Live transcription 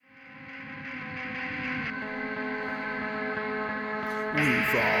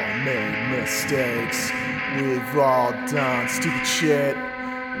We've all made mistakes. We've all done stupid shit.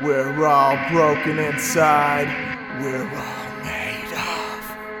 We're all broken inside. We're all made of.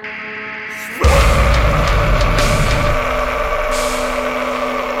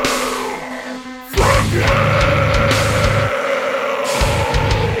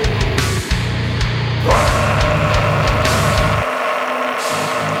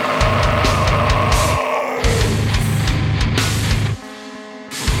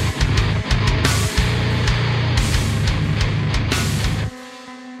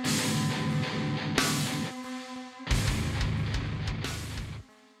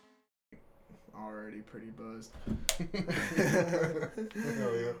 Already pretty buzzed.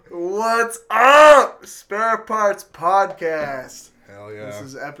 Hell yeah. What's up? Spare Parts Podcast. Hell yeah. This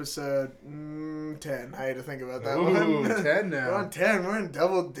is episode 10. I had to think about that Ooh, one. 10 now. We're on 10. We're in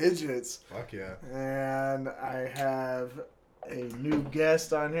double digits. Fuck yeah. And I have a new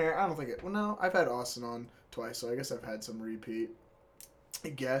guest on here. I don't think it... Well, no. I've had Austin on twice, so I guess I've had some repeat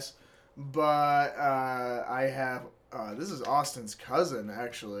guests. But I have... this is Austin's cousin,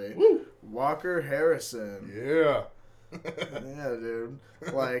 actually. Woo. Walker Harrison. Yeah. Yeah, dude.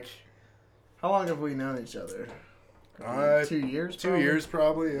 Like, how long have we known each other? 2 years? 2 years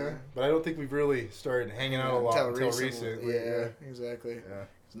probably, yeah. But I don't think we've really started hanging out a lot until recently. Yeah, exactly. Yeah.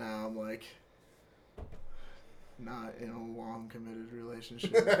 'Cause now I'm like not in a long committed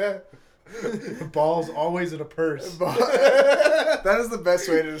relationship. The ball's always in a purse. That is the best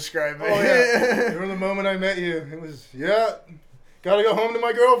way to describe it. Oh yeah. From the moment I met you, it was gotta go home to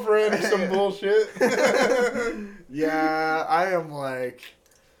my girlfriend or some bullshit. Yeah, I am like,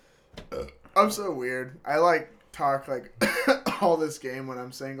 I'm so weird. I like talk like all this game when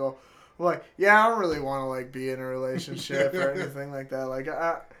I'm single. I'm like, yeah, I don't really want to like be in a relationship or anything like that. Like,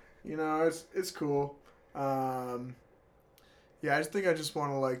 it's cool. Yeah, I just think I just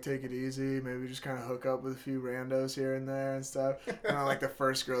want to like take it easy, maybe just kind of hook up with a few randos here and there and stuff. And I'm like the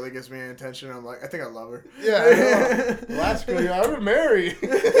first girl that gives me any attention, I'm like, I think I love her. Yeah, I know. Last girl, I would marry.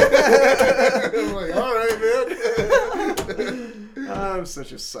 I'm like, all right, man. I'm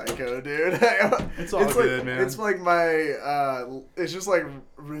such a psycho, dude. It's all good, like, man. It's like my, it's just like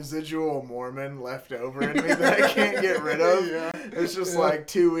residual Mormon left over in me that I can't get rid of. Yeah. It's just like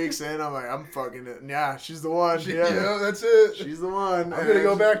 2 weeks in, I'm like, I'm fucking it. Yeah, she's the one. Yeah, that's it. She's the one. I'm gonna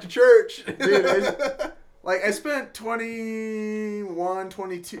go back to church. Dude, like, I spent 21,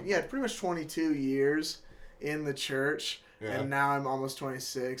 22, yeah, pretty much 22 years in the church. Yeah. And now I'm almost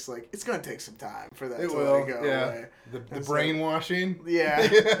 26. Like, it's going to take some time for that to will, go yeah. away. The brainwashing. Yeah.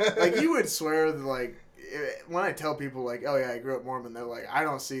 Like, you would swear that, like, when I tell people, like, oh, yeah, I grew up Mormon, they're like, I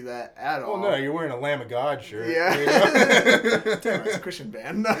don't see that at all. Oh, no, you're wearing a Lamb of God shirt. Yeah. You know? Damn, it's a Christian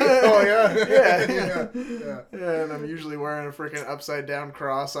band. Oh, yeah. Yeah. Yeah, and I'm usually wearing a freaking upside-down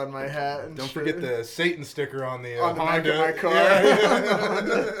cross on my hat. And don't forget the Satan sticker on the back of my car.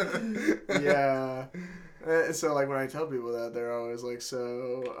 Yeah. Yeah. So, like, when I tell people that, they're always, like,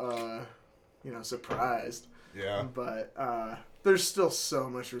 so, surprised. Yeah. But there's still so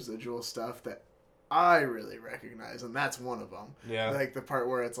much residual stuff that I really recognize, and that's one of them. Yeah. Like, the part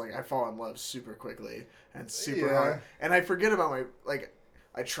where it's, like, I fall in love super quickly and super hard. And I forget about my, like,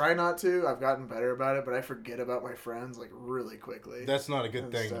 I try not to. I've gotten better about it, but I forget about my friends, like, really quickly. That's not a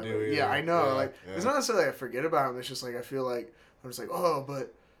good thing to do either. Yeah, I know. Yeah, It's not necessarily I forget about them. It's just, like, I feel like, I'm just like, oh,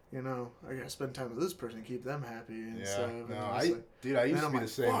 but... I gotta spend time with this person, keep them happy and stuff. No, I used to be the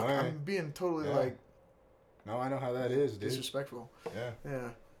same way. I'm being totally like. No, I know how that is, dude. Disrespectful. Yeah. Yeah,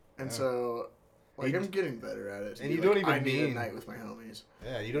 and so. Like, I'm getting better at it. And you don't even I need mean a night with my homies.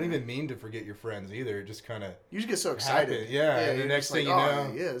 Yeah, you don't even mean to forget your friends either. It just kind of you just get so excited. Yeah, and the next thing you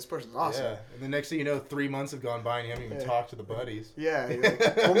know, yeah, this person's awesome. Yeah, and the next thing you know, 3 months have gone by and you haven't even talked to the buddies. Yeah, you're like,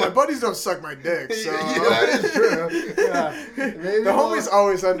 well, my buddies don't suck my dick, so yeah, that is true. Yeah, maybe the homies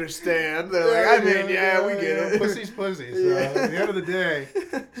always understand. They're like, we get it. Pussy's pussy. So at the end of the day,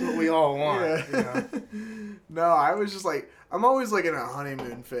 that's what we all want. Yeah. You know? No, I was just like, I'm always like in a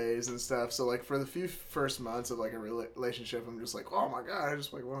honeymoon phase and stuff. So like for the few first months of like a relationship, I'm just like, oh my god, I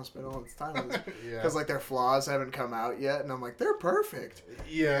just like want to spend all this time with this because like their flaws haven't come out yet, and I'm like, they're perfect.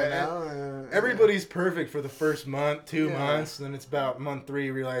 Yeah, everybody's perfect for the first month, 2 months, then it's about month 3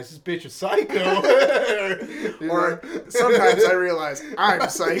 you realize this bitch is psycho. or sometimes I realize I'm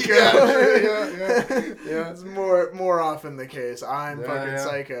psycho. Yeah. It's more often the case. I'm fucking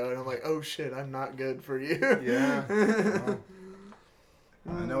psycho, and I'm like, oh shit, I'm not good for you. Yeah.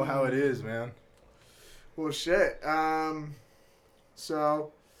 I know how it is, man. Well, shit.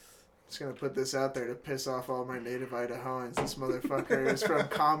 So Just gonna put this out there to piss off all my native Idahoans. This motherfucker is from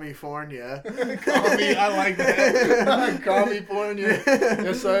California. I like that. California.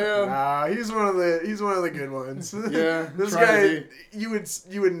 Yes, I am. Nah, he's one of the good ones. Yeah, This try guy, to you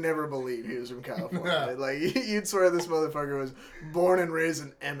would never believe he was from California. Like you'd swear this motherfucker was born and raised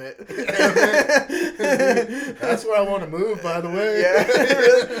in Emmett. That's where I want to move, by the way. Yeah,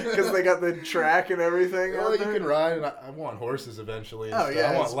 because they got the track and everything. Well, out you there. can ride, and I want horses eventually. And Oh stuff.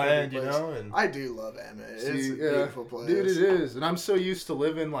 yeah, I want it's a land, pretty you place. know. And I do love Emmett. It's a beautiful place, dude. It is, and I'm so used to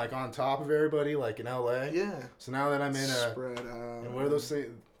living like on top of everybody, like in LA. Yeah. So now that I'm in Spread out. and what are those things?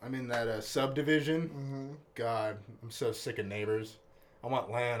 I'm in that subdivision. Mm-hmm. God, I'm so sick of neighbors. I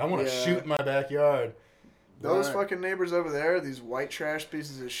want land. I want to Yeah. shoot in my backyard. Those Right. fucking neighbors over there, these white trash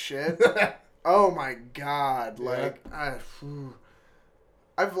pieces of shit. Oh my god! Like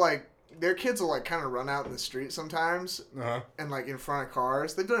I've like their kids will like kind of run out in the street sometimes Uh-huh. and like in front of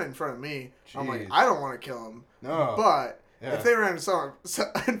cars. They've done it in front of me. I'm like, Jeez. I don't want to kill them, No. but. Yeah. If they ran in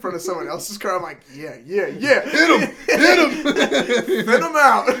front of someone else's car, I'm like, yeah. Hit him! Hit him! Fit them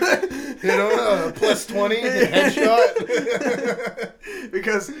out. Hit him! Plus 20 headshot.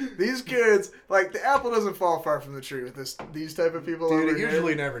 Because these kids, like, the apple doesn't fall far from the tree with these type of people Dude, over it here.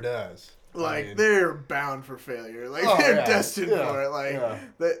 usually never does. Like, I mean, they're bound for failure. Like, Oh, they're yeah. destined Yeah. for it. Like, Yeah.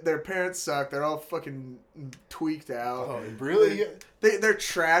 their parents suck. They're all fucking tweaked out. Oh, really? Their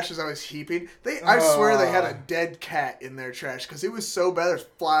trash is always heaping. I swear they had a Oh. dead cat in their trash because it was so bad. There's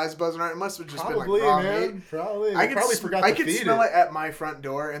flies buzzing around. It must have just Probably, been like raw man. meat. Probably. I They probably forgot to could feed smell it. it at my front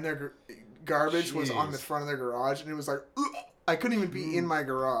door, and their garbage was on Jeez. the front of their garage, and it was like, ugh. I couldn't even be in my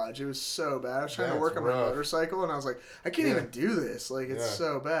garage. It was so bad. I was trying to That's work on my rough. motorcycle, and I was like, I can't Yeah. even do this. Like, it's Yeah.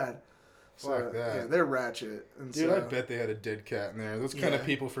 so bad. So, Fuck that. yeah, they're ratchet. And Dude, so, I bet they had a dead cat in there. Those kind of Yeah.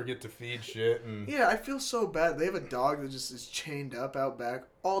 people forget to feed shit and Yeah, I feel so bad. They have a dog that just is chained up out back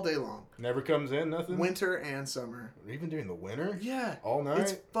all day long, never comes in, nothing? winter and summer. Even during the winter? Yeah, All night?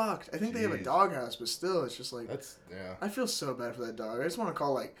 it's fucked. I think they have a Jeez. doghouse, but still, it's just like That's, yeah. I feel so bad for that dog. I just want to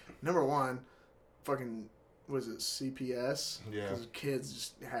call like number one, fucking what is it, CPS? Yeah. Because kids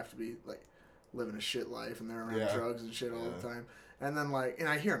just have to be like living a shit life and they're around Yeah. drugs and shit all Yeah. the time. And then like, and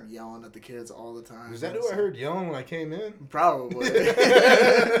I hear them yelling at the kids all the time. Is that It's who I heard yelling when I came in? Probably.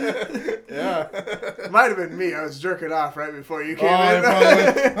 Yeah. Might have been me. I was jerking off right before you came Oh, in. probably.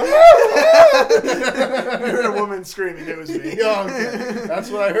 You heard a woman screaming. It was me. Yeah, okay. That's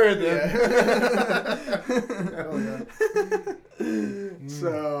what I heard then. Hell yeah.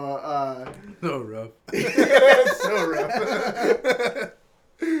 So, So rough. so rough.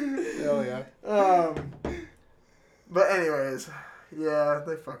 Hell yeah. But anyways, yeah,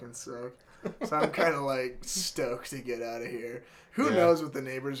 they fucking suck. So I'm kind of like stoked to get out of here. Who Yeah. knows what the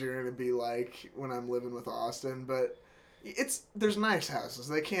neighbors are going to be like when I'm living with Austin, but there's nice houses.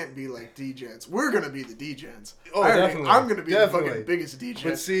 They can't be like D-gents. We're going to be the D-gents. Oh, definitely. I'm going to be Definitely. the fucking biggest D-gent.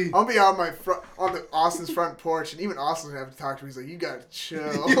 But see- I'll be on the Austin's front porch, and even Austin's going to have to talk to me. He's like, you got to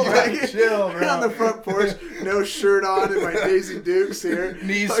chill. You gotta chill, bro. On the front porch, no shirt on, and my Daisy Dukes here.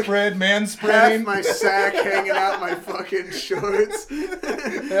 Knee Fucking spread, man Half spreading. my sack hanging out my fucking shorts.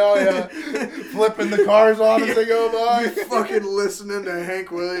 Hell yeah. Flipping the cars on as they go by. Fucking listening to Hank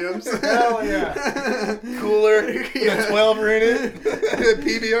Williams. Hell yeah. Cooler. Yeah. 12er in it.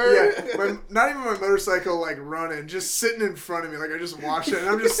 PBR. Yeah, not even my motorcycle like running, just sitting in front of me. Like I just watched it and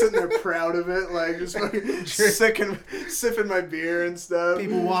I'm just sitting there proud of it, like just fucking sipping my beer and stuff.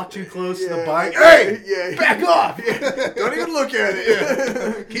 People walk too close to the Yeah. bike. Hey! Yeah. Back off! Yeah. Don't even look at it.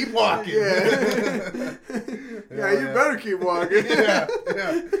 Yeah. Keep walking. Yeah, you better keep walking. Yeah.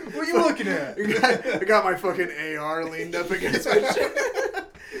 What are you looking at? I got my fucking AR leaned up against my shit.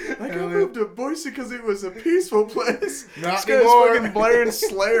 Like, I moved to Boise because it was a peaceful place. Not This guy's anymore. fucking blaring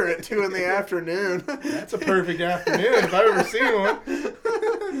Slayer at 2 in the afternoon. That's a perfect afternoon if I've ever seen one.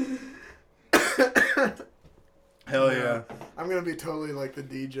 Hell yeah. I'm going to be totally like the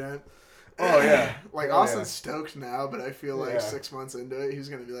D-gent. Oh, yeah. Like, Oh, Austin's yeah. stoked now, but I feel like Yeah. 6 months into it, he's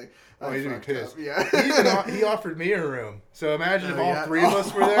going to be like, Oh, he's gonna be fucked pissed. up. Yeah. He offered me a room. So imagine if all Yeah. three of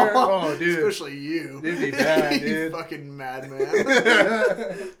us were there. Oh, dude. Especially you. It'd be bad, You dude. fucking madman.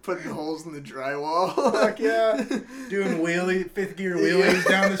 Putting holes in the drywall. Fuck yeah. Doing fifth gear wheelies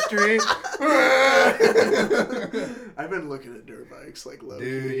down the street. I've been looking at dirt bikes like low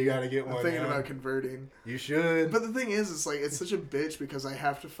Dude, key. you gotta get I'm one thinking now. about converting. You should. But the thing is, it's such a bitch because I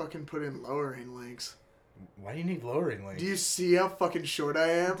have to fucking put in lowering links. Why do you need lowering links? Do you see how fucking short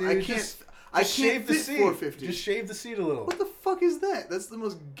I am? Dude, I can't. just I shave can't the fit seat. 450. Just shave the seat a little. What the fuck fuck is that? That's the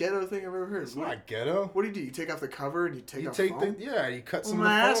most ghetto thing I've ever heard. It's not ghetto. What do? You take off the cover and you take off take foam? you cut some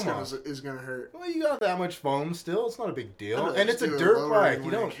my of the foam ass off. is gonna hurt. Well, you got that much foam still. It's not a big deal. know, And just it's a do a dirt lower bike.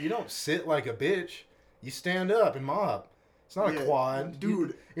 end You don't sit like a bitch. You stand up and mob. It's not a quad,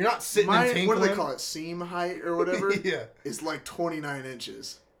 dude. You're not sitting and tinkling. What do they call it? Seam height or whatever. Yeah, it's like 29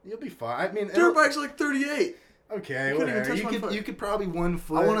 inches. you'll be fine. I mean, Dirt bike's like 38. Okay, You couldn't even whatever. touch my foot. You could probably 1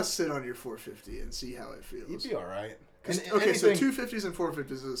 foot. I want to sit on your 450 and see how it feels. You'd be all right. Okay, so 250s and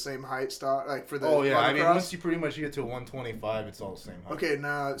 450s is the same height stock, like for the. Oh yeah, I mean, motocross? once you pretty much get to 125, it's all the same height. Okay,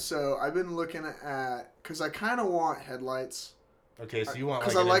 now so I've been looking at because I kind of want headlights. Okay, so you want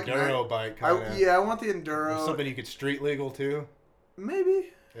 'Cause like I an like enduro bike, kind of. Yeah, I want the enduro. Something you could street legal too.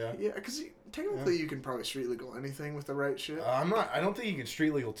 Maybe. Yeah. Yeah, because technically you can probably street legal anything with the right shit. I don't think you can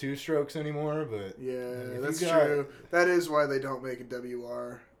street legal 2-strokes anymore, but Yeah, if that's you got- true. That is why they don't make a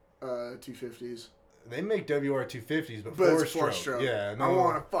WR 250s. they make WR 250s, but But 4 it's 4-stroke. Yeah, no. I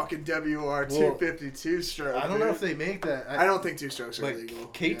want a fucking WR 252 stroke. I don't know if they make that. I don't think 2-strokes are like legal.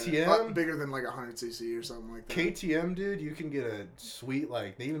 KTM? Yeah. Bigger than like 100cc or something like that. KTM, dude, you can get a sweet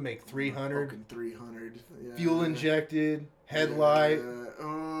they even make 300 Fucking 300. Yeah. fuel injected headlight. Yeah.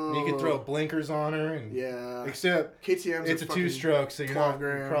 And you can throw blinkers on her, and Yeah. except KTM's it's a fucking 2-stroke, so you're 12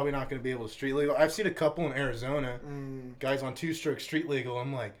 you're grand. probably not going to be able to street legal. I've seen a couple in Arizona, guys on 2-stroke street legal.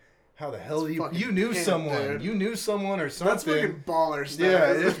 I'm like, how the hell do you knew pimp, someone? dude. You knew someone or something. That's fucking baller stuff.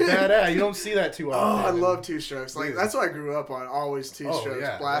 Yeah, it's badass. You don't see that too Oh, often. I love 2-strokes. Like Dude. that's what I grew up on. Always 2-strokes,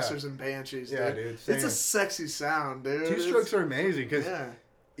 yeah, blasters and banshees. Dude. Yeah, dude, It's same. a sexy sound, dude. 2-strokes are amazing because Yeah.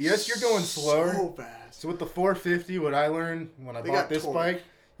 yes, you're going slower. So fast. So with the 450, what I learned when I They bought got this torque. bike,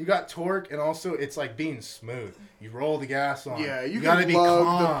 you got torque, and also it's like being smooth. You roll the gas on. Yeah, you gotta can be love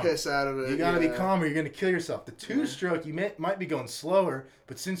calm. the piss out of it. You gotta be yeah. calm or you're gonna kill yourself. The 2-stroke, you might be going slower,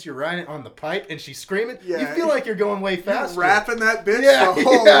 but since you're riding on the pipe and she's screaming, you Yeah. feel like you're going way You're faster. rapping that bitch Yeah, the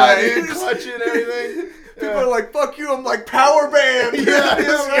whole yeah, way. dude, clutching everything. People Yeah. are like, "Fuck you!" I'm like, "Power band."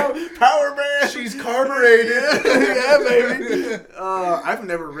 Yeah, power band. She's carbureted. yeah, baby. I've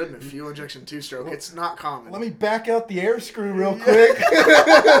never ridden a fuel injection 2-stroke. It's not common. Let me back out the air screw real quick.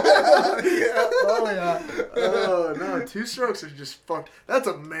 Yeah. Oh yeah. Oh no, 2-strokes are just fucked. That's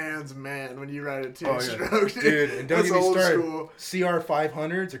a man's man when you ride a 2-stroke, Dude, and don't That's get me old started. school.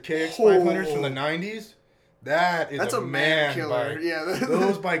 CR500s or KX500s from the Oh. 90s. That is That's a man killer. bike. Yeah,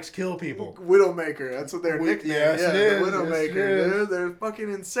 Those bikes kill people. Widowmaker. That's what they're nicknamed. Yes, yeah, it the is. Yes, Widowmaker, it is. dude. They're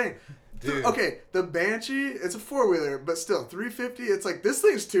fucking insane. Dude. Okay, the Banshee, it's a 4-wheeler, but still 350. It's like this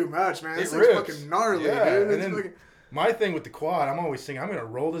thing's too much, man. This It thing's rips. fucking gnarly, Yeah, dude. and It's then- fucking, My thing with the quad, I'm always thinking, I'm going to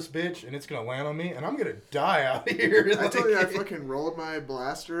roll this bitch, and it's going to land on me, and I'm going to die out here. I told you I fucking rolled my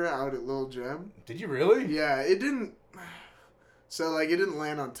blaster out at Lil Gem. Did you really? Yeah, it didn't. So like it didn't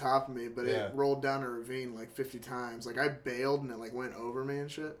land on top of me, but Yeah. it rolled down a ravine like 50 times. Like I bailed and it like went over me and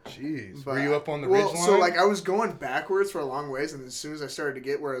shit. Jeez. But, Were you up on the well, ridge line? so like I was going backwards for a long ways, and as soon as I started to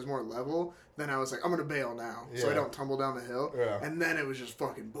get where I was more level, then I was like, I'm gonna bail now, so I Yeah. don't tumble down the hill. Yeah. And then it was just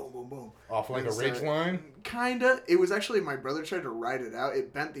fucking boom, boom, boom. Off like a And so- ridge line? Kinda. It was actually my brother tried to ride it out.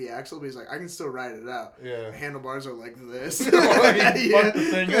 It bent the axle, but he's like, I can still ride it out. Yeah. The handlebars are like this. You fucked the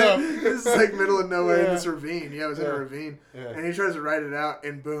thing up. This is like middle of nowhere in Yeah. this ravine. Yeah, it was in Yeah. a ravine. Yeah. And he tries to ride it out,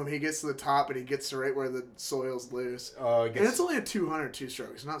 and boom, he gets to the top, and he gets to right where the soil's loose. I And guess. it's only a 200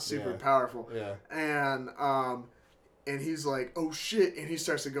 2-stroke. It's not super Yeah. powerful. Yeah. And he's like, oh shit, and he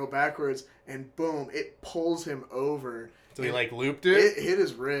starts to go backwards, and boom, it pulls him over. So he And like looped it? It hit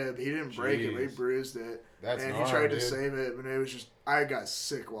his rib. He didn't break it, but he Jeez. bruised it. That's and he gnarly, tried to dude. save it, but it was just, I got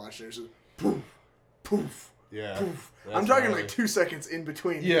sick watching it. It was just poof, poof, Yeah. poof. That's I'm talking gnarly. like 2 seconds in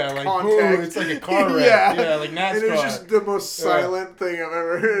between. Yeah, like, contact. boom, it's like a car wreck. Yeah, like And it was NASCAR. just the most Yeah. silent thing I've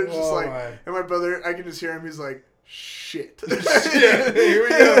ever heard. It's just Oh, like, my. and my brother, I can just hear him. He's like, shit. Shit, here we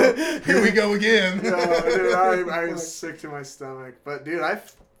go. Here we go again. No, dude, I was sick to my stomach. But dude, I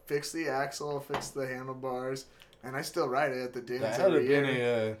fixed the axle, fixed the handlebars, and I still ride it at the dunes That would every have year. been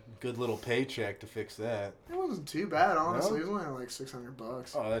a good little paycheck to fix that. It wasn't too bad, honestly. No? It was only like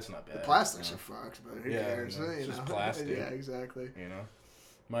 $600. Oh, that's not bad. The plastics No. are fucked, but who Yeah, cares? no, You it's just know? plastic. Yeah, exactly. You know,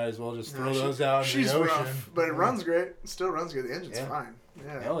 might as well just No, throw those out in she's the ocean. rough, but it runs great. It still runs good. The engine's Yeah. fine.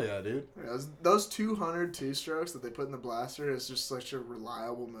 Yeah. Hell yeah, dude. Yeah, those 200 2-strokes that they put in the blaster is just such a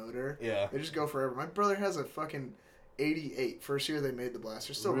reliable motor. Yeah. They just go forever. My brother has a fucking 88. First year they made the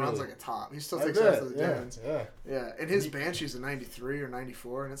blaster. Still runs Really? like a top. He still I takes bet. after the Yeah. dunes. Yeah. Yeah, and his Banshee's a 93 or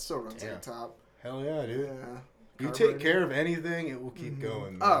 94, and it still runs like a top. Hell yeah, dude. Yeah. You Carbureted. take care of anything, it will keep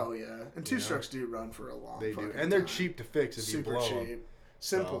going. Man. Oh yeah, and You 2-strokes do run for a long. They do, fucking and they're time. cheap to fix if Super you blow cheap. them.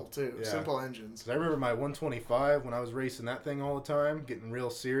 Simple too. yeah. Simple engines. 'Cause I remember my 125 when I was racing that thing all the time, getting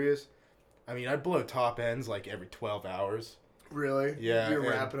real serious. I mean, I'd blow top ends like every 12 hours. Really? Yeah, You're and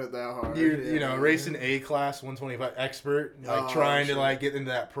rapping it that hard. You know, racing A-class 125 expert, like trying to like get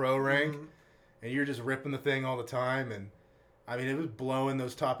into that pro rank, and you're just ripping the thing all the time. And I mean, it was blowing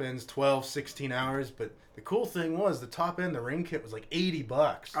those top ends 12, 16 hours. But the cool thing was the top end, the ring kit was like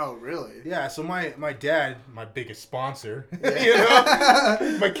 $80. Oh, really? Yeah. So my dad, my biggest sponsor, you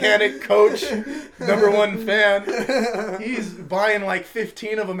know, mechanic, coach, #1 fan. He's buying like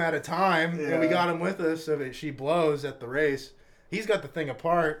 15 of them at a time, and we got him with us so that she blows at the race. He's got the thing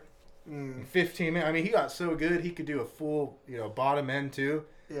apart in 15 minutes. I mean, he got so good, he could do a full, you know, bottom end too.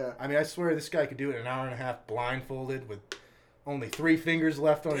 Yeah. I mean, I swear this guy could do it in an hour and a half blindfolded with only 3 fingers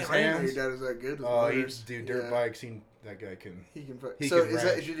left on his I didn't know hands. your dad was that good with Oh, motors. dude, dirt bikes. That guy can. He can. He So can is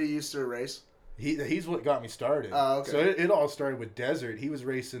that? ranch. Did he used to race? He's what got me started. Oh, okay. So it all started with desert. He was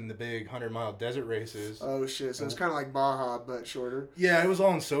racing the big 100-mile desert races. Oh shit! So it's kind of like Baja but shorter. Yeah, it was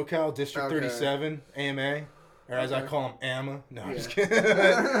all in SoCal, District Okay. 37, AMA. Or as I Okay. call them, AMA. No, I'm Yeah. just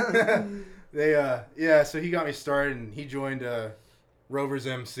kidding. So he got me started, and he joined Rover's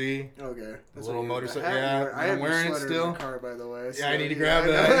MC. Okay. The little motorcycle. I Yeah, have I'm your wearing it sweater still. in the car, by the way. Yeah, I so, need to grab I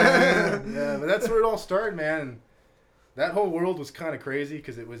know. that. Yeah, but that's where it all started, man. And that whole world was kind of crazy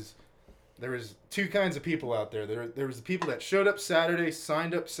because there was 2 kinds of people out there. There was the people that showed up Saturday,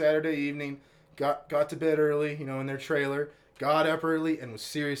 signed up Saturday evening, got to bed early, you know, in their trailer, got up early, and was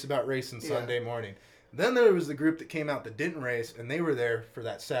serious about racing Sunday morning. Then there was the group that came out that didn't race, and they were there for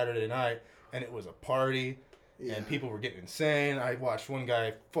that Saturday night, and it was a party. Yeah. And people were getting insane. I watched one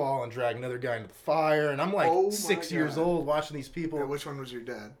guy fall and drag another guy into the fire, and I'm like Oh my 6 years God. old watching these people. Yeah, which one was your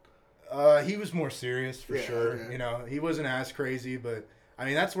dad? He was more serious for Yeah, sure. okay. You know, he wasn't as crazy, but I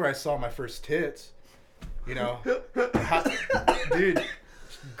mean, that's where I saw my first tits. You know, dude,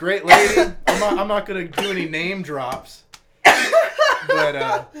 great lady. I'm not gonna do any name drops,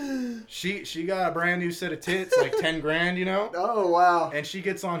 but she got a brand new set of tits, like 10 grand. You know. Oh wow. And she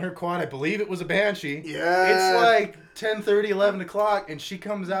gets on her quad. I believe it was a Banshee. Yeah. It's like 10:30, 11 o'clock, and she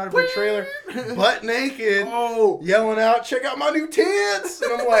comes out of her trailer, butt naked, yelling out, "Check out my new tits!"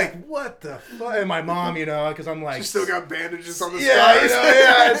 And I'm like, "What the fuck?" And my mom, you know, because I'm like, She still got bandages on the yeah, scars. you know,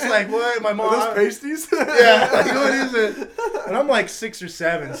 yeah. It's like, what? My mom. Are those pasties? Yeah, like, what is it? And I'm like 6 or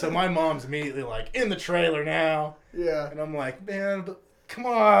 7, so my mom's immediately like, in the trailer now. Yeah. And I'm like, man, but come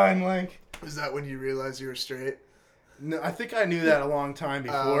on, like. Is that when you realized you were straight? No, I think I knew that a long time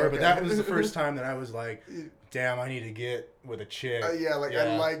before, okay. but that was the first time that I was like, damn, I need to get with a chick. Yeah, like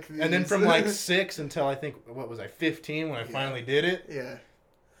I like these. And then from like 6 until I think, what was I, 15 when I finally did it? Yeah.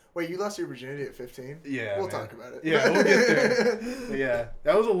 Wait, you lost your virginity at 15? Yeah. We'll man. talk about it. Yeah, we'll get there. But yeah,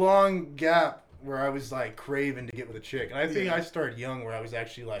 that was a long gap where I was like craving to get with a chick. And I think I started young where I was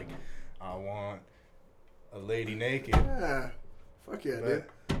actually like, I want a lady naked. Yeah. Fuck yeah, But- dude.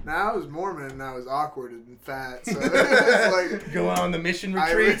 Now I was Mormon and I was awkward and fat, so it's like Go on the mission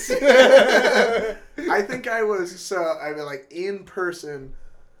retreats. I think I was I mean, like in person.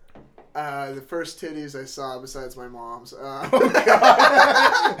 The first titties I saw besides my mom's. Oh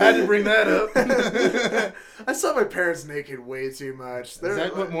God! Had to bring that up. I saw my parents naked way too much. Is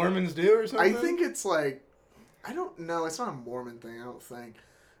that what Mormons do or something? I think it's like, I don't know. It's not a Mormon thing. I don't think.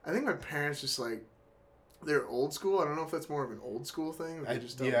 I think my parents just like, they're old school. I don't know if that's more of an old school thing. Or they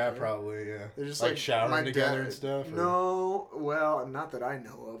just don't care. probably, yeah. They're just like showering my together dad- and stuff? Or? No, well, not that I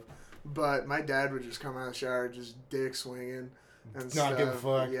know of. But my dad would just come out of the shower just dick swinging and Not stuff. give a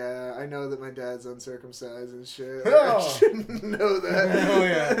fuck. Yeah, I know that my dad's uncircumcised and shit. Oh. I shouldn't know that. Oh,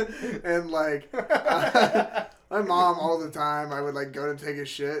 yeah. And like, my mom all the time, I would like go to take a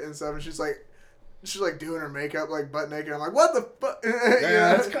shit and stuff, and she's like doing her makeup like butt naked. I'm like, what the fuck?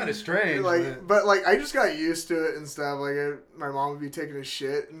 Yeah, that's kind of strange. Like, but like, I just got used to it and stuff. Like, my mom would be taking a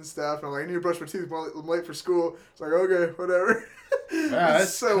shit and stuff, and I'm like, I need to brush my teeth. I'm late for school. It's like, okay, whatever. Yeah,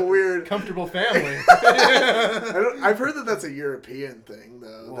 It's so weird. Comfortable family. I've heard that that's a European thing,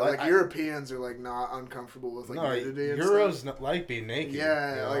 though. Well, That, like, Europeans are like not uncomfortable with like No, nudity and Euros stuff. like being naked. Yeah,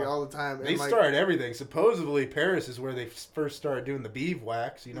 you know? like all the time. They And, like, started everything. Supposedly, Paris is where they first started doing the beeve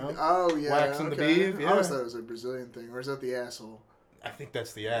wax, you know? Oh yeah, waxing the okay. beef, I yeah. always thought it was a Brazilian thing, or is that the asshole? I think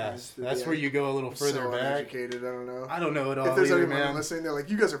that's the ass. the That's ass. where you go a little I'm further so back. uneducated, I don't know. I don't know it all If there's either, anyone man. listening, they're like,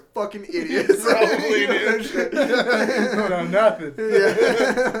 "You guys are fucking idiots." Probably, You know that dude. shit. don't know nothing.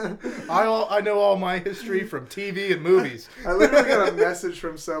 Yeah. I know all my history from TV and movies. I literally got a message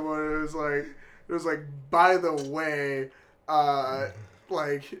from someone. It was like, by the way,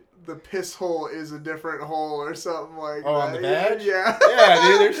 like the piss hole is a different hole or something like Oh, that. on the badge? Yeah. Yeah,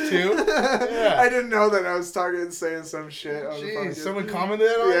 dude, there's two. Yeah. I didn't know that I was saying some shit. On the Jeez, fucking- someone commented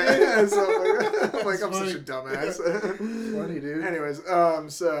on Yeah, you? so I'm like, I'm That's such a dumbass. Funny, dude. Anyways,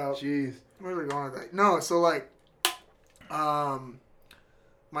 so Jeez. where are we going with that? No, so like,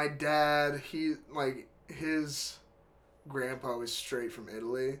 My dad, his grandpa was straight from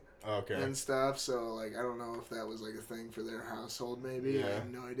Italy. Okay. And stuff, so like I don't know if that was like a thing for their household. Maybe I have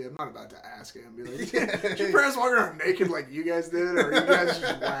no idea. I'm not about to ask him. Be like, did your parents walk around naked like you guys did, or you guys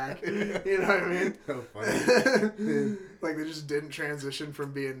just whack? You know what I mean? So funny. Like they just didn't transition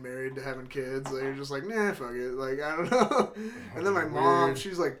from being married to having kids. They're just like, nah, fuck it. Like I don't know. And then my mom,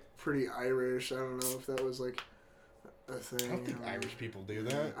 she's like pretty Irish. I don't know if that was like a thing. I don't think Irish people do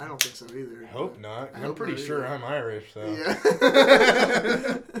that. I don't think so either. I hope not. I'm hope pretty not sure either. I'm Irish, so. Yeah.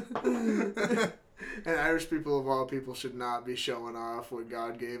 And Irish people of all people should not be showing off what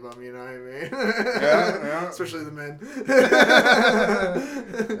God gave them, you know what I mean? Yeah. Especially the men.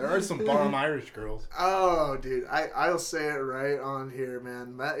 There are some bomb Irish girls. Oh, dude. I'll say it right on here,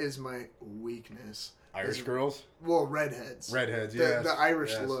 man. That is my weakness. Irish girls? Well, redheads. Redheads, yeah. The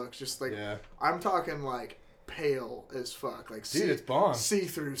Irish look. Just like, yeah. I'm talking like pale as fuck. Like, dude, it's bomb.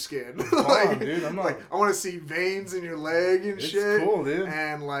 See-through skin. It's bomb, like, dude. I'm not... like, I want to see veins in your leg and shit. It's cool, dude.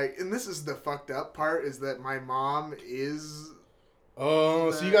 And like, and this is the fucked up part is that my mom is.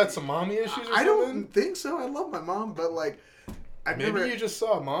 Oh, so you got some mommy issues or something? I don't think so. I love my mom, but like, Maybe you just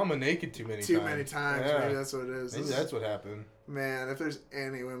saw Mama naked too many times. Yeah. Maybe that's what it is. Maybe that's what happened. Man, if there's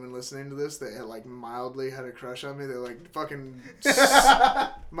any women listening to this that like mildly had a crush on me, they're like fucking.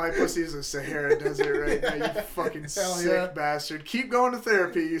 My pussy is a Sahara Desert right now. You fucking sick bastard. Keep going to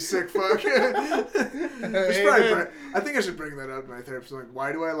therapy, you sick fuck. I think I should bring that up to my therapist. Like,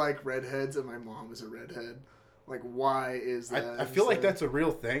 why do I like redheads and my mom is a redhead? Like, why is that? I feel like that's a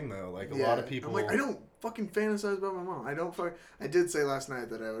real thing though. Like a lot of people. I'm like, I don't fucking fantasize about my mom. I did say last night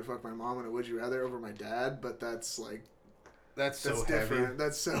that I would fuck my mom and a would you rather over my dad, but that's like. That's so different. heavy.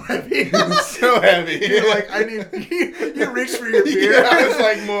 That's so heavy. So heavy. You're like, you reach for your beer. Yeah, I was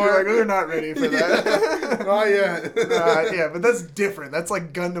like more. You're like, we're not ready for that. Oh yeah. Yeah, but that's different. That's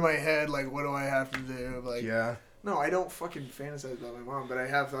like gun to my head. Like, what do I have to do? Like, yeah. No, I don't fucking fantasize about my mom, but I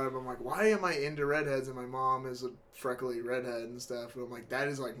have thought about. I'm like, why am I into redheads and my mom is a freckly redhead and stuff? And I'm like, that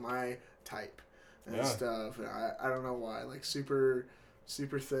is like my type and stuff. And I don't know why. Like super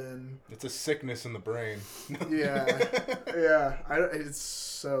thin. It's a sickness in the brain. Yeah. It's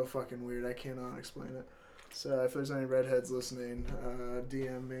so fucking weird. I cannot explain it. So if there's any redheads listening,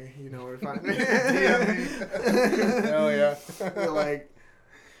 DM me. You know where to find me. DM me. Hell yeah. Like,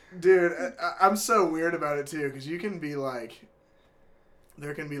 dude, I'm so weird about it too, because you can be like,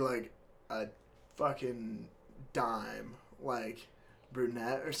 there can be like a fucking dime, like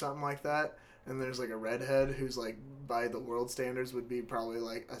brunette or something like that. And there's like a redhead who's like by the world standards would be probably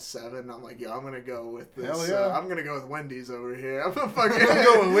like a 7. I'm like, yo, I'm gonna go with this. Hell yeah. I'm gonna go with Wendy's over here. I'm gonna fucking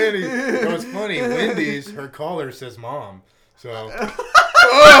go with Wendy's. You know, it's funny. Wendy's, her collar says mom. So.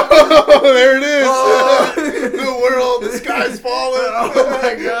 Oh, there it is. Oh. The world, the sky's falling. Oh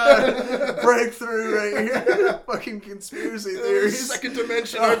my god. Breakthrough right here. Fucking conspiracy theories. Second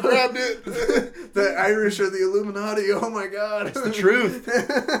dimension, I grabbed it. The Irish are the Illuminati. Oh my god. It's the truth.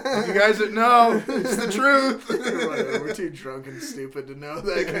 You guys that know, it's the truth. Whatever, we're too drunk and stupid to know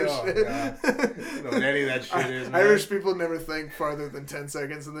that kind of shit. God. I don't know what any of that shit is, man. Irish people never think farther than 10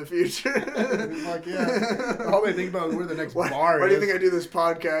 seconds in the future. Like, yeah. All they think about is where the next bar is. Why do you think I do this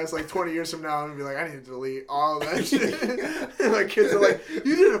podcast? Like 20 years from now, I'm gonna be like, I need to delete all of that shit. And my kids are like,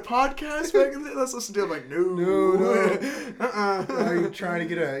 you did a podcast back in the day? Let's listen to it. I'm like, no. Are you trying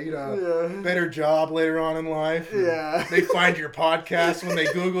to get a better job later on in life? Yeah. They find your podcast when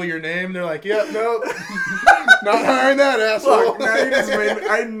they Google your name. They're like, yep, nope. Not hiring that asshole. Look, now you just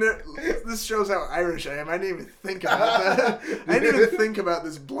made me, this shows how Irish I am. I didn't even think about that. I didn't even think about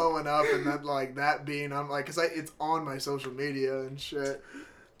this blowing up and that being on, like, because it's on my social media and shit.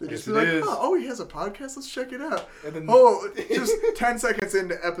 They just be like, oh, he has a podcast? Let's check it out. And then, just 10 seconds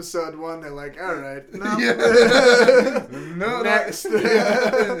into episode 1, they're like, all right. No. No, next.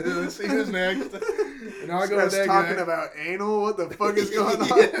 Let's see who's next. And I'll go with that talking guy. about anal? What the fuck is going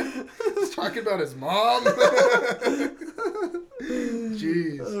on? He's talking about his mom.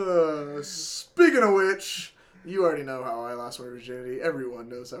 Jeez. Speaking of which, you already know how I lost my virginity. Everyone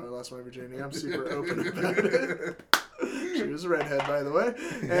knows how I lost my virginity. I'm super open about it. She was a redhead, by the way.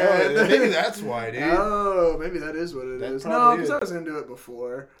 And maybe that's why, dude. Oh, maybe that is what it is. No, because I was into it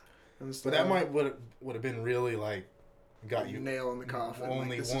before. But that would have been really like got you nail in the coffin.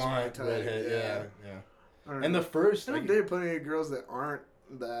 Only like, one redhead, yeah. And the first, I've dated plenty of girls that aren't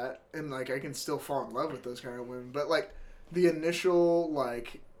that, and like I can still fall in love with those kind of women. But like the initial,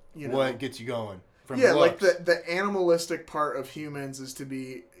 like what gets you going? Like the animalistic part of humans is to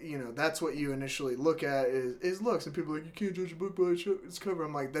be, that's what you initially look at is looks, and people are like, you can't judge a book by its cover.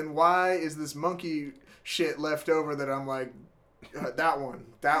 I'm like, then why is this monkey shit left over that I'm like, that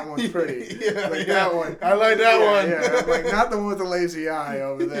one's pretty. That one. I like that one. Yeah, I'm like, not the one with the lazy eye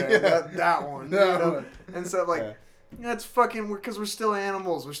over there. That one. That one. And so like, that's fucking, because we're still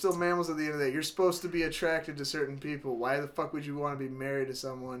animals. We're still mammals at the end of the day. You're supposed to be attracted to certain people. Why the fuck would you want to be married to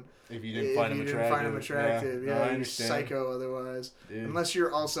someone if you didn't find them attractive? Yeah, no, I you're understand. psycho otherwise. Dude. Unless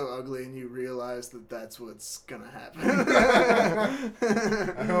you're also ugly and you realize that that's what's gonna happen.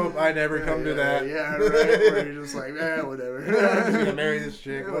 I hope I never come to that. Yeah, right. Where you're just like, whatever. I'm just gonna marry this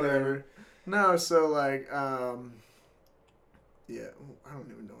chick, whatever. No, so like, yeah, I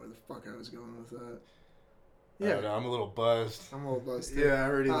don't even know where the fuck I was going with that. Yeah, I'm a little buzzed. I'm a little buzzed. Yeah, I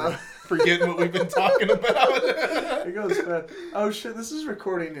already forgetting what we've been talking about. It goes fast. Oh shit, this is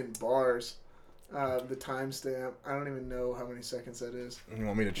recording in bars. The timestamp. I don't even know how many seconds that is. You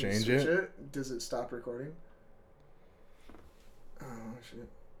want me to change Switch it? Does it stop recording? Oh shit.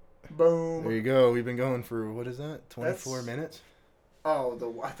 Boom. There you go. We've been going for, what is that? 24 minutes? Oh,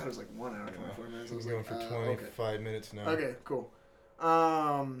 I thought it was like 1 hour, 24 minutes. I was going for 25 minutes now. Okay, cool.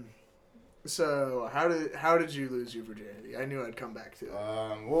 So how did you lose your virginity? I knew I'd come back to it.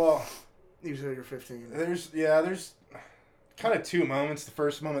 Well, you said you're 15. There's kind of two moments. The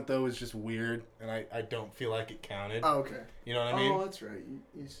first moment though was just weird, and I don't feel like it counted. Oh, okay. You know what I mean? Oh, that's right.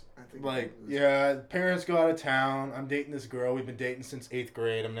 I think like, yeah, parents go out of town. I'm dating this girl. We've been dating since 8th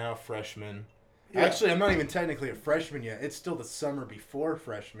grade. I'm now a freshman. Yeah. Actually, I'm not even technically a freshman yet. It's still the summer before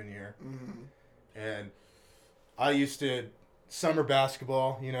freshman year. Mm-hmm. And I used to summer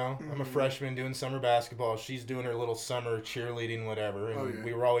basketball, you know. Mm-hmm. I'm a freshman doing summer basketball. She's doing her little summer cheerleading, whatever. And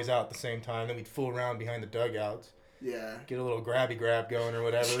we were always out at the same time. Then we'd fool around behind the dugouts. Yeah. Get a little grabby grab going or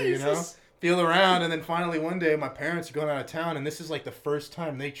whatever, you know. Feel around. And then finally one day my parents are going out of town. And this is like the first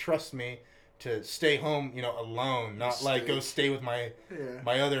time they trust me to stay home, you know, alone. Not like go stay with my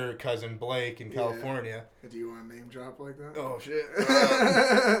other cousin Blake in California. Do you want to name drop like that? Oh, shit.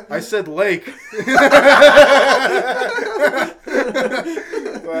 I said Lake.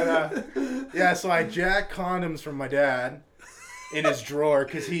 But, yeah, so I jacked condoms from my dad in his drawer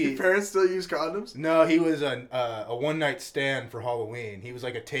because Your parents still use condoms? No, he was a one-night stand for Halloween. He was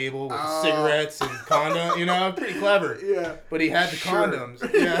like a table with cigarettes and condom, you know, pretty clever. Yeah. But he had the condoms.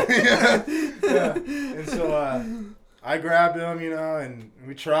 Yeah. And so I grabbed them, you know, and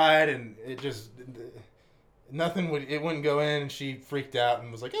we tried, and it just it wouldn't go in, and she freaked out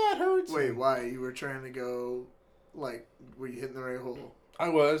and was like, it hurts. Wait, why? You were trying to go, like, were you hitting the right hole? I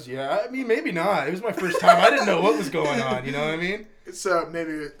was, yeah. I mean, maybe not. It was my first time. I didn't know what was going on, you know what I mean? So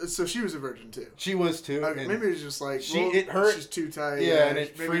she was a virgin, too. She was, too. Okay, maybe it was just like, it hurt. She's too tight. Yeah, and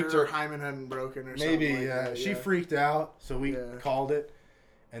it maybe freaked her her. hymen hadn't broken or maybe, something like that. She freaked out, so we called it.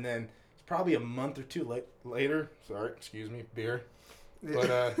 And then it's probably a month or two later. Sorry, excuse me, beer. Yeah.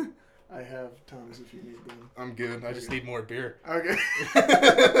 But, I have Tom's if you need them. I'm good. I just need more beer. Okay.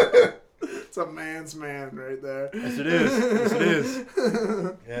 It's a man's man right there. Yes, it is. Yes, it is.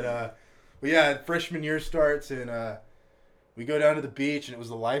 And, but yeah, freshman year starts, and we go down to the beach, and it was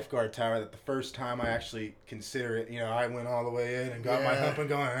the lifeguard tower that the first time I actually consider it. You know, I went all the way in and got my humping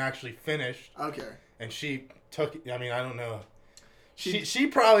going and actually finished. Okay. And she took it. I mean, I don't know. She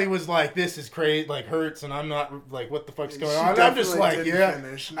probably was like, this is crazy, like hurts, and I'm not like, what the fuck's going on? And I'm just like,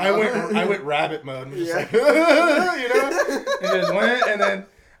 finish, no. I went rabbit mode and just like, you know, and just went, and then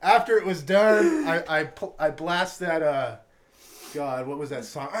after it was done, I blast that God, what was that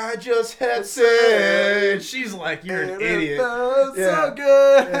song? I just had sex. She's like, you're an idiot. So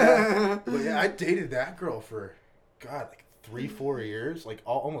good. Yeah. But yeah, I dated that girl for like 3-4 years, like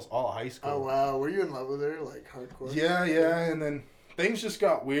almost all of high school. Oh wow, were you in love with her, like hardcore? Yeah, and then things just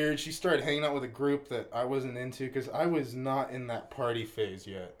got weird. She started hanging out with a group that I wasn't into because I was not in that party phase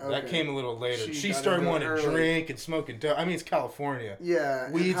yet. Okay. That came a little later. She started wanting to drink and smoking dope. I mean, it's California. Yeah.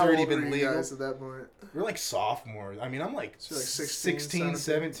 Weed's already been legal. Guys at that point? We're like sophomores. I mean, I'm like, so like 16,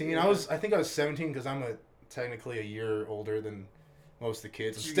 17. Yeah. I think I was 17 because I'm technically a year older than most of the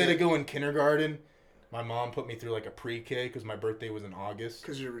kids. Instead of going kindergarten, my mom put me through like a pre-K because my birthday was in August.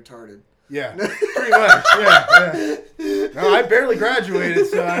 Because you're retarded. Yeah, pretty much. Yeah. No, I barely graduated,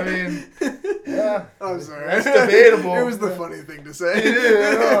 so I mean, yeah. I'm sorry. That's debatable. It was the funny thing to say. It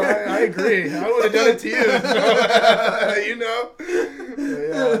is. No, I agree. I would have done it to you. So, you know.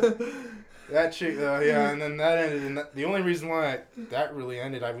 Yeah. That chick, though, yeah, and then that ended. And the only reason why that really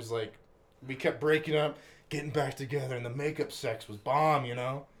ended, I was like, we kept breaking up, getting back together, and the makeup sex was bomb, you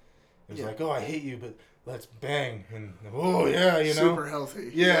know. It was like, oh, I hate you, but let's bang. And, oh, yeah, you know. Super healthy.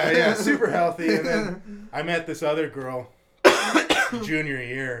 Yeah, super healthy. And then I met this other girl junior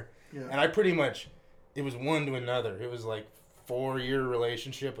year. Yeah. And I pretty much, it was one to another. It was like 4-year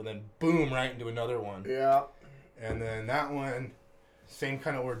relationship, and then boom, right into another one. Yeah. And then that one, same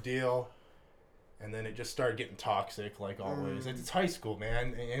kind of ordeal. And then it just started getting toxic, like always. It's high school,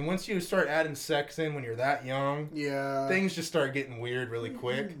 man. And once you start adding sex in when you're that young, things just start getting weird really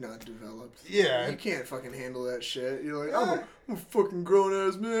quick. You're not developed. Yeah. You can't fucking handle that shit. You're like, I'm a fucking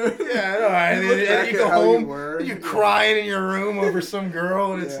grown-ass man. Yeah, no, and you go home, and you're crying in your room over some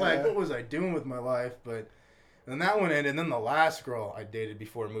girl, and it's like, what was I doing with my life? But then that one ended, and then the last girl I dated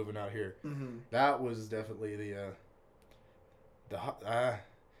before moving out here, that was definitely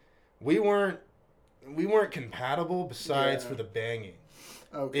we weren't compatible besides for the banging.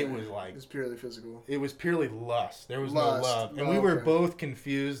 Okay. It was like... It's purely physical. It was purely lust. There was no love. And we were both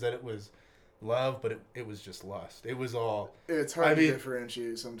confused that it was love, but it was just lust. It was all... It's hard to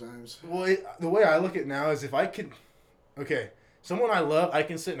differentiate sometimes. Well, the way I look at it now is if I could... Okay, someone I love, I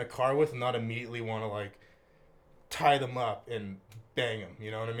can sit in a car with and not immediately want to, like, tie them up and bang them.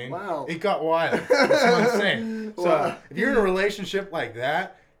 You know what I mean? Wow. It got wild. That's what I'm saying. So, if you're in a relationship like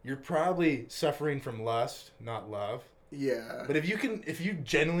that, you're probably suffering from lust, not love. Yeah. But if you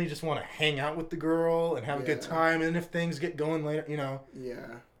genuinely just want to hang out with the girl and have a good time, and if things get going later, you know.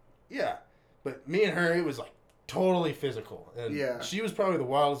 Yeah. Yeah. But me and her, it was like totally physical. And she was probably the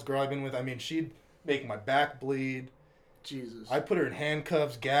wildest girl I've been with. I mean, she'd make my back bleed. Jesus. I put her in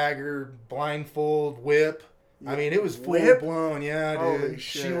handcuffs, gag her, blindfold, whip. I mean, it was full blown. Yeah, dude. Holy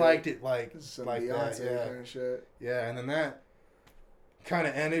shit. She liked it like Beyonce that. Yeah. Kind of shit. Yeah, and then that kind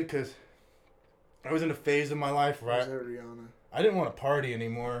of ended because I was in a phase of my life where I didn't want to party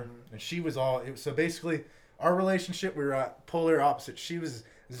anymore, and she was all. So basically, our relationship, we were at polar opposites. She was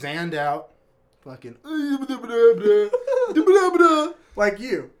zanned out, fucking like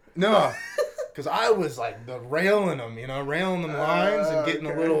you. No, because I was like railing them lines and getting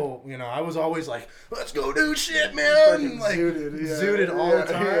a little, I was always like, let's go do shit, man. Like zooted all the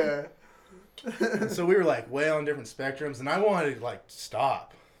time. Yeah. And so we were like way on different spectrums, and I wanted to like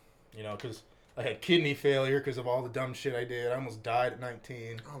stop, because I had kidney failure because of all the dumb shit I did. I almost died at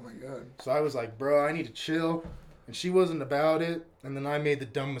 19. Oh my god. So I was like, bro, I need to chill, and she wasn't about it. And then I made the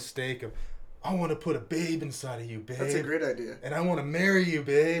dumb mistake of, I want to put a babe inside of you, babe. That's a great idea. And I want to marry you,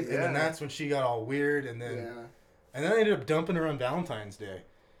 babe. Yeah. And then that's when she got all weird, and then I ended up dumping her on Valentine's Day.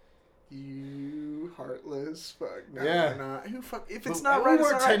 You heartless fuck. No, yeah. Not. Who fuck? If it's not right, we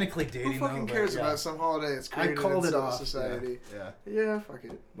weren't it's not technically dating. Who fucking cares about some holiday that's created I called in it off. society? Yeah, fuck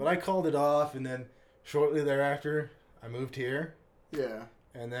it. But I called it off, and then shortly thereafter, I moved here. Yeah.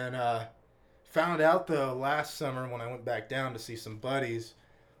 And then found out though last summer when I went back down to see some buddies,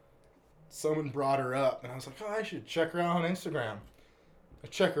 someone brought her up, and I was like, oh, I should check her out on Instagram. I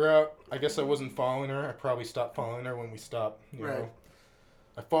check her out. I guess I wasn't following her. I probably stopped following her when we stopped. You know.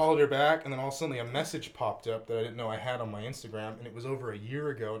 I followed her back, and then all of a sudden a message popped up that I didn't know I had on my Instagram, and it was over a year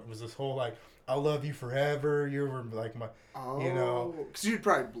ago. And it was this whole like, "I love you forever." You were like my, because you'd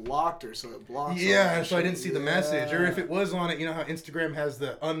probably blocked her, so it blocked. Yeah, so I didn't see the message, or if it was on it, you know how Instagram has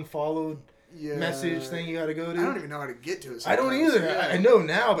the unfollowed message thing you got to go to. I don't even know how to get to it. I don't either. Yeah. I know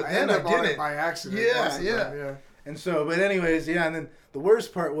now, but then I didn't. On it by accident. Yeah. And so, but anyways, and then the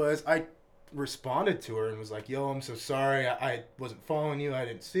worst part was I responded to her and was like, yo, I'm so sorry, I wasn't following you, I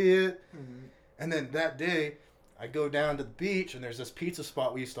didn't see it. And then that day I go down to the beach, and there's this pizza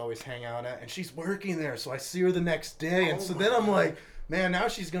spot we used to always hang out at, and she's working there, so I see her the next day, and so then I'm like, man, now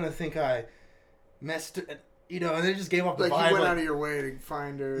she's gonna think I messed it, and they just gave off the vibe. You went out of your way to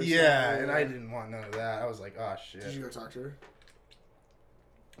find her. And I didn't want none of that. I was like, oh shit. Did you go talk to her?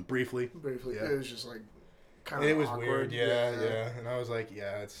 Briefly, yeah. It was just like kind of awkward. It was weird, yeah, and I was like,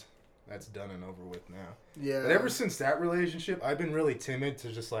 that's done and over with now. Yeah. But ever since that relationship, I've been really timid to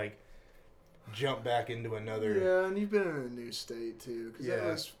just like jump back into another. Yeah, and you've been in a new state too,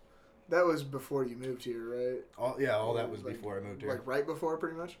 because that was before you moved here, right? All that was before I moved here. Like right before,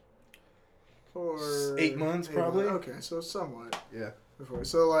 pretty much. Or 8 months, probably. Okay, so somewhat. Yeah. Before,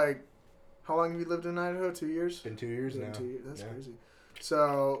 so like, how long have you lived in Idaho? 2 years. Been 2 years now. 2 years. That's crazy.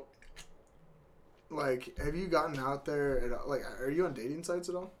 So, like, have you gotten out there at all? Like, are you on dating sites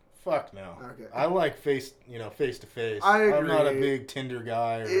at all? Fuck no. Okay. I like face to face. I agree. I'm not a big Tinder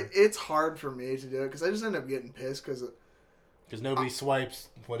guy. It's hard for me to do it because I just end up getting pissed because nobody swipes.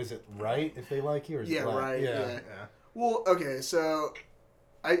 What is it? Right if they like you or is it right. Yeah. Well, okay, so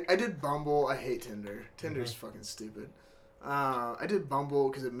I did Bumble. I hate Tinder. Tinder's fucking stupid. I did Bumble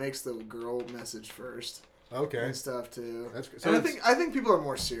because it makes the girl message first. Okay. And stuff too. That's good. So and I think people are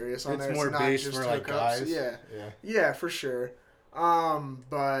more serious on there. It's more not based just for like guys. Yeah, for sure.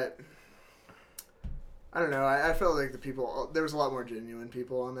 But I don't know. I felt like there was a lot more genuine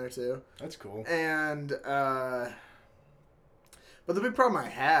people on there too. That's cool. And But the big problem I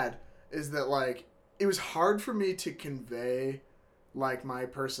had is that, like, it was hard for me to convey, like, my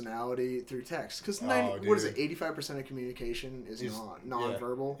personality through text. Because, 85% of communication is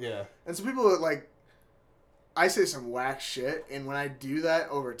non-verbal. Yeah. And so people, like, I say some whack shit, and when I do that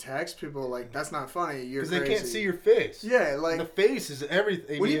over text, people are like, that's not funny, you're crazy. Because they can't see your face. Yeah, like... The face is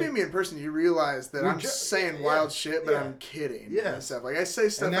everything. When you meet me in person, you realize that I'm saying wild shit, but I'm kidding. Yeah. And stuff. Like, I say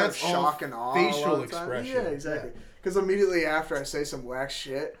stuff out of shock and awe. Facial expression. Yeah, exactly. Because immediately after I say some whack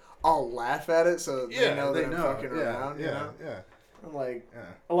shit, I'll laugh at it so they know that I'm fucking around. Yeah, you know? yeah. I'm like,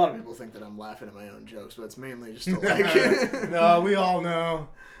 a lot of people think that I'm laughing at my own jokes, but it's mainly just to like... No, we all know.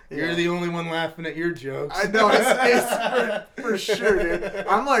 You're the only one laughing at your jokes. I know, it's for sure, dude.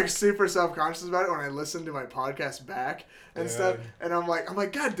 I'm like super self-conscious about it when I listen to my podcast back and stuff, and I'm like,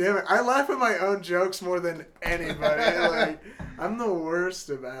 God damn it, I laugh at my own jokes more than anybody. Like, I'm the worst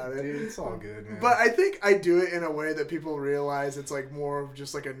about it. Dude, it's all good, man. But I think I do it in a way that people realize it's like more of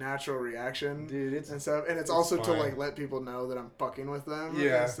just like a natural reaction, dude, and stuff. And it's also fine to like let people know that I'm fucking with them.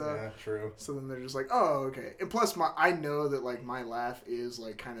 Yeah, and stuff. Yeah, true. So then they're just like, oh, okay. And plus, I know that like my laugh is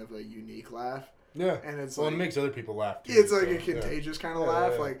like kind of a unique laugh. Yeah, and it's it like, makes other people laugh too. It's like a contagious kind of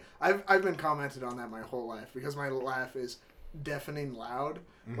laugh. Yeah. Like I've been commented on that my whole life because my laugh is deafening loud.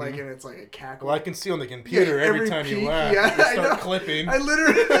 Like, and it's like a cackle. Well, I can see on the computer every time you laugh. Yeah, you start clipping. I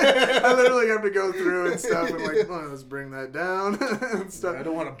literally have to go through and stuff and like, let's bring that down and stuff. I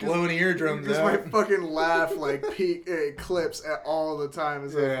don't want to blow any eardrums out. Because my fucking laugh like it clips at all the time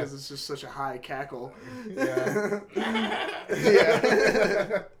because it's just such a high cackle. Yeah.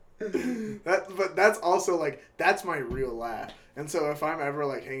 Yeah. But that's also like that's my real laugh. And so if I'm ever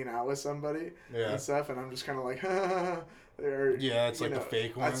like hanging out with somebody and stuff, and I'm just kind of like, it's like the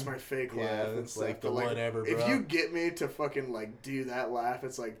fake one. That's my fake laugh. Yeah, it's like the whatever. Bro. If you get me to fucking like do that laugh,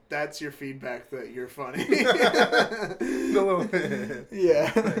 it's like that's your feedback that you're funny.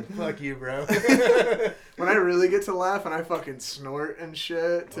 Yeah. Like, fuck you, bro. When I really get to laugh and I fucking snort and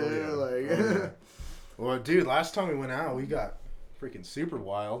shit too, Well, dude, last time we went out, we got freaking super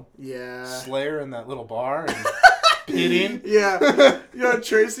wild. Yeah. Slayer in that little bar and pitting. Yeah. You know,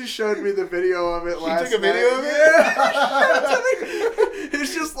 Tracy showed me the video of it last night. She took a video of it? Yeah.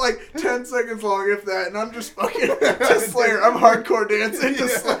 It's just like 10 seconds long, if that, and I'm just fucking to Slayer. I'm hardcore dancing to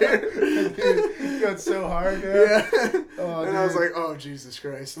Slayer. Dude, you got so hard, man. Yeah. Oh, and I was like, oh, Jesus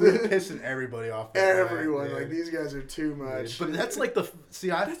Christ. We're pissing everybody off. Everyone. Like, these guys are too much. But that's like that's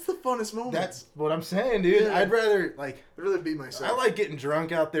the funnest moment. That's what I'm saying, dude. Yeah. I'd rather, like... I'd rather be myself. I like getting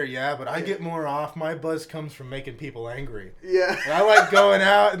drunk out there, but I get more off. My buzz comes from making people angry. Yeah. And I like going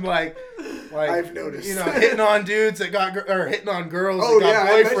out and like I've noticed. You know, hitting on dudes that got or hitting on girls that got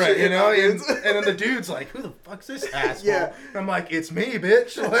boyfriend, you know, and then the dude's like, "Who the fuck's this asshole?" Yeah. And I'm like, "It's me,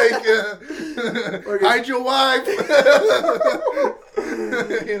 bitch." Like, hide your wife.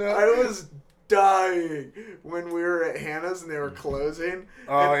 You know, I was dying when we were at Hannah's and they were closing.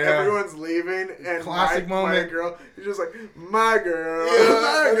 Oh, and everyone's leaving and classic moment. My girl, you're just like, my girl,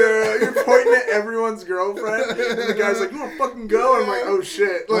 my girl. You're pointing at everyone's girlfriend. And the guy's like, you want to fucking go? And I'm like, oh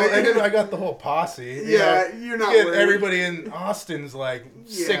shit. Like, and then I got the whole posse. Yeah, you're not worried. Everybody in Austin's like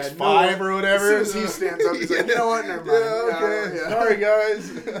 6'5" or whatever. As soon as he stands up, he's like, you know what? Never mind. Okay. No, sorry,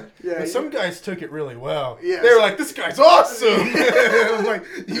 guys. Yeah. But some guys took it really well. Yeah. They were like, this guy's awesome. I'm like,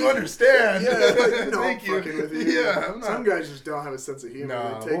 you understand. Yeah, like, Thank you. Fucking with you. Yeah. Some guys just don't have a sense of humor.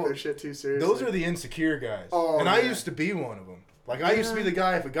 No, they take their shit too seriously. Those are the insecure guys. Oh, and I used to be one of them. Like, I used to be the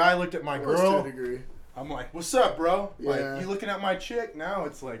guy, if a guy looked at my girl, to a degree. I'm like, what's up, bro? Yeah. Like, you looking at my chick? Now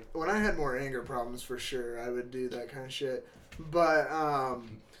it's like... When I had more anger problems, for sure, I would do that kind of shit. But,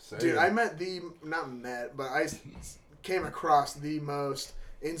 dude, I I came across the most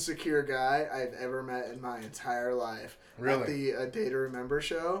insecure guy I've ever met in my entire life. Really? At the A Day to Remember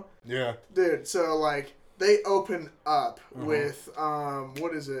show. Yeah. Dude, so, like, they open up with,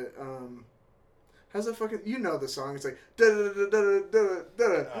 what is it? How's that fucking... You know the song. It's like... Let's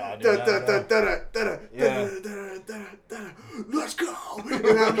go!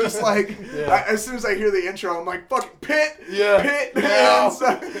 And I'm just like... as soon as I hear the intro, I'm like, fucking pit! Yeah. Pit! Yeah. And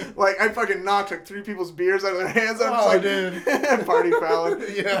so, like, I fucking knocked like 3 people's beers out of their hands. I'm just like... dude. Party fouling.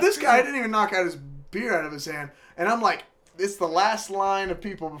 Yeah. But this guy didn't even knock out his beer out of his hand. And I'm like... It's the last line of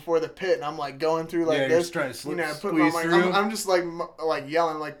people before the pit, and I'm like going through like this, just trying to putting on my, I'm just like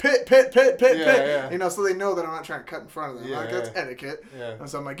yelling like pit, pit, pit, pit, Yeah, pit, yeah. you know, so they know that I'm not trying to cut in front of them. Yeah, Like that's etiquette. Yeah. And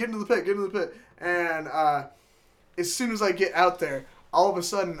so I'm like, get into the pit, get into the pit, and as soon as I get out there, all of a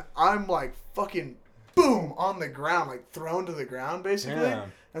sudden I'm like fucking boom, on the ground, like thrown to the ground, basically. Yeah.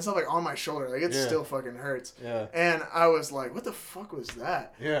 And stuff, like on my shoulder. Like, it still fucking hurts. Yeah. And I was like, what the fuck was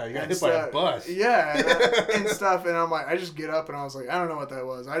that? Yeah, you got And hit by a bus. Yeah, and stuff. And I'm like, I just get up and I was like, I don't know what that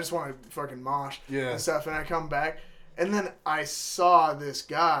was. I just want to fucking mosh and stuff. And I come back. And then I saw this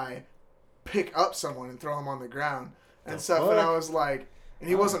guy pick up someone and throw him on the ground and stuff. Fuck? And I was like, and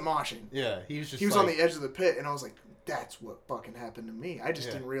he wasn't moshing. Yeah, he was just He was on the edge of the pit. And I was like, that's what fucking happened to me. I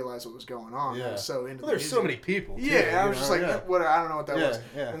just didn't realize what was going on. Yeah. I was so into there's so many people. Too, I was just like, what? I don't know what that was.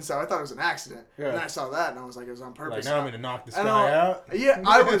 Yeah. And so I thought it was an accident. Yeah. And then I saw that and I was like, it was on purpose. Like, now I'm going to knock this guy out. Yeah,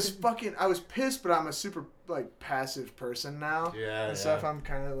 I was pissed, but I'm a super, like, passive person now. Yeah, and stuff. I'm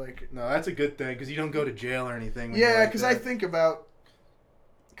kind of like... No, that's a good thing, because you don't go to jail or anything. Yeah, because I think about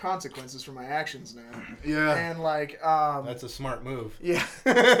consequences for my actions now. Yeah. And, like... that's a smart move. Yeah.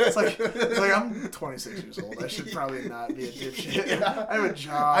 It's like I'm 26 years old. I should probably not be a dipshit. Yeah. I have a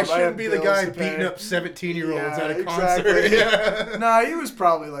job. I shouldn't be the guy bills to pay. beating up 17-year-olds at a exactly. concert. Yeah. No, he was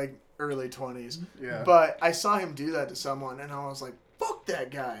probably, like, early 20s. Yeah. But I saw him do that to someone, and I was like, fuck that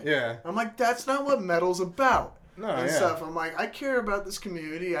guy. Yeah. I'm like, that's not what metal's about. No, and yeah. stuff. I'm like, I care about this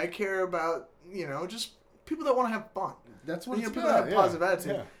community. I care about, just people that want to have fun. That's what And, it's people that about. have positive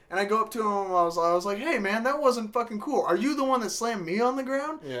attitude. Yeah. And I go up to him, and I was like, hey, man, that wasn't fucking cool. Are you the one that slammed me on the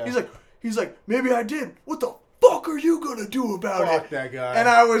ground? Yeah. He's like, maybe I did. What the fuck are you going to do about Fuck it? that guy. And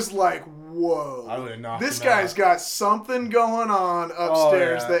I was like, whoa. I would have knocked This him guy's out. got something going on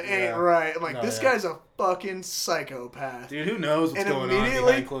upstairs that ain't right. I'm like, No, this guy's a fucking psychopath. Dude, who knows what's And going on immediately,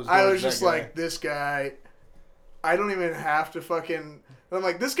 behind closed doors? I was with just that guy. like, this guy, I don't even have to fucking... I'm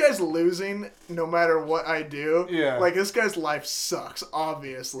like, this guy's losing no matter what I do. Yeah. Like, this guy's life sucks,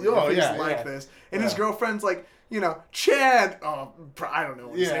 obviously. Oh, if he's yeah, like yeah. this. And his girlfriend's like, Chad. Oh, I don't know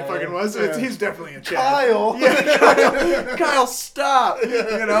what his name fucking was. yeah. He's definitely a Chad. Kyle. Yeah, Kyle. Kyle, stop.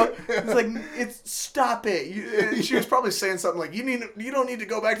 It's like, stop it. And she was probably saying something like, you don't need to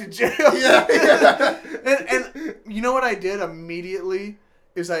go back to jail. Yeah. and you know what I did immediately?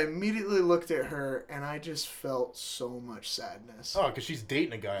 Is I immediately looked at her and I just felt so much sadness. Oh, because she's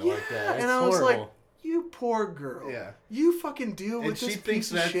dating a guy like that. It's and I was horrible. like, you poor girl. Yeah. You fucking deal And with she this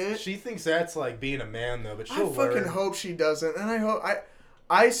thinks piece of shit. She thinks that's like being a man, though, but I she'll fucking learn. hope she doesn't. And I hope...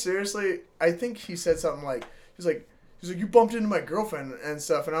 I seriously... I think he said something like... He's like, you bumped into my girlfriend and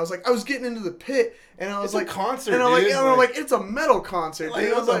stuff. And I was like, I was getting into the pit. And I was It's like... a concert, and I'm like, dude. I'm like, it's a metal concert. Like,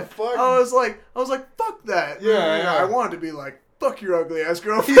 dude. what the fuck? I was like, fuck that. Yeah. I wanted to be like, fuck your ugly ass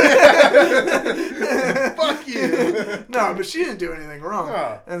girlfriend. Fuck you. No, but she didn't do anything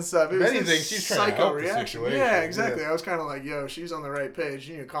wrong and stuff. It was anything, this she's trying to help the situation. Yeah, exactly. Yeah. I was kind of like, yo, she's on the right page.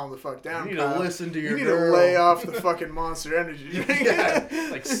 You need to calm the fuck down. You need Kyle. to listen to your You need girl. to lay off the fucking Monster Energy drink. Yeah,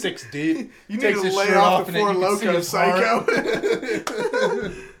 like 6 deep. You need Takes to his lay shirt off the and then Four you can see Loko his psycho.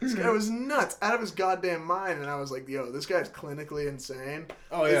 heart. This guy was nuts, out of his goddamn mind, and I was like, yo, this guy's clinically insane.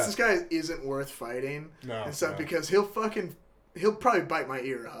 Oh, yeah. This guy isn't worth fighting and stuff no. because he'll probably bite my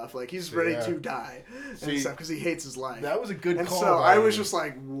ear off. Like, he's ready to die and stuff because he hates his life. That was a good and call. so by I was you. just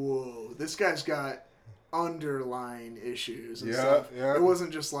like, whoa, this guy's got underlying issues and Yeah, stuff. yeah. It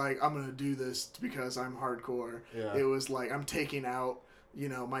wasn't just like, I'm going to do this because I'm hardcore. Yeah. It was like, I'm taking out,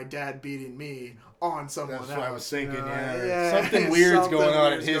 my dad beating me on someone else. That's what I was thinking, yeah. Yeah. Something weird's going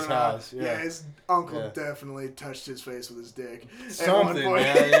on at weird's his going on. house. Yeah. Yeah, his uncle Yeah. definitely touched his face with his dick. at Something, one point.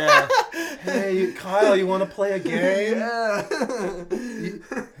 man, yeah. Hey, Kyle, you want to play a game? Yeah.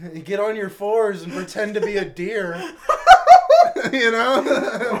 You get on your fours and pretend to be a deer. You know?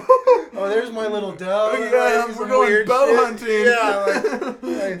 Oh, there's my little dove. Yeah, Like, we're some going weird bow shit. hunting. Yeah,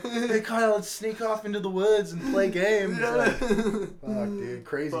 like, hey, Kyle, let's sneak off into the woods and play games. Yeah. Like, fuck, dude,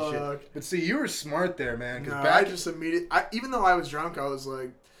 crazy Fuck. shit. But see, you were smart there, man. No, Because I just even though I was drunk, I was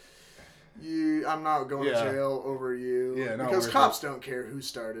like, I'm not going to Yeah. jail over you. Yeah, no, because worth cops don't care who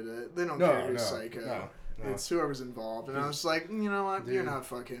started it. They don't No, care who's no, psycho. no. It's whoever's involved. And I was like, you know what? You're Dude. not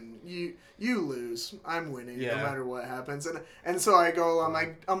fucking... You lose. I'm winning no Yeah. matter what happens. And so I go,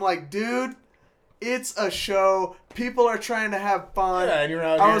 I'm like, dude, it's a show. People are trying to have fun. Yeah, and you're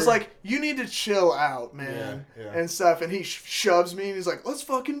out I here. was like, you need to chill out, man, Yeah, yeah. and stuff. And he shoves me, and he's like, let's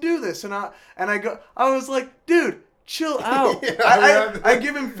fucking do this. And I was like, dude, chill out. Yeah, I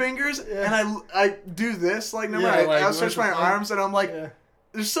give him fingers, and I do this, like, Yeah, like, I stretch what my the fuck? arms, and I'm like, Yeah.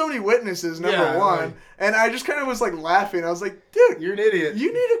 there's so many witnesses, number Yeah, one. like- And I just kind of was like laughing. I was like, dude, You're an idiot. you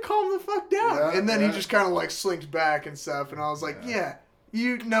need to calm the fuck down. Yeah, and then yeah. he just kind of like slinked back and stuff. And I was like, yeah,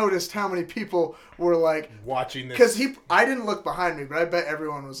 you noticed how many people were like, watching this. because I didn't look behind me, but I bet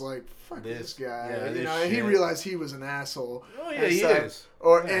everyone was like, fuck this guy. yeah, you this know, and he shit. realized he was an asshole. Oh, yeah, and he stuff. is.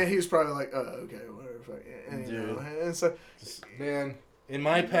 Or, Yeah. And he was probably like, oh, okay, whatever. Fuck it. And, you know, and so, Man, In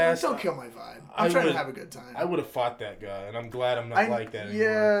my past, don't kill my vibe. I I'm trying would- to have a good time. I would have fought that guy, and I'm glad I'm not like that anymore.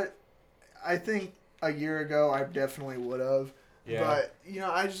 Yeah, I think a year ago I definitely would have. Yeah. But, you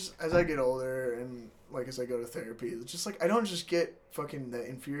know, I just, as I get older and, like, as I go to therapy, it's just, like, I don't just get fucking the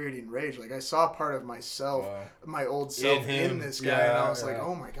infuriating rage. Like, I saw part of myself, Wow. my old self in this guy, and I was like, Yeah.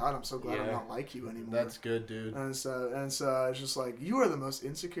 oh my god, I'm so glad I'm Yeah. not like you anymore. That's good, dude. And so it's just like, you are the most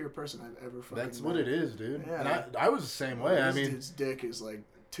insecure person I've ever fucking That's met. what it is, dude. Yeah. And I was the same way. I This mean, dude's dick is, like,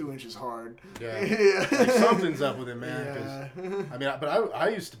 2 inches hard. yeah. Yeah. Like, something's up with it, man. 'Cause, Yeah. I mean, but I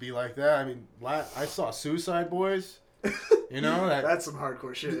used to be like that. I mean, I saw Suicide Boys. You know that. That's some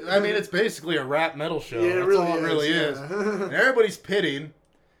hardcore shit. I mean, it's basically a rap metal show. Yeah, That's all it really is. yeah. And everybody's pitting,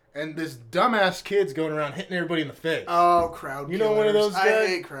 and this dumbass kid's going around hitting everybody in the face. Oh, crowd You killers. know one of those I guys?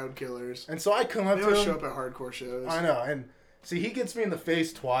 hate crowd killers. And so I come up They to don't him. show up at hardcore shows. I know, and see, he gets me in the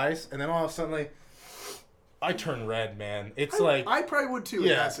face twice, and then all of a sudden, I turn red, man. It's like, I probably would too in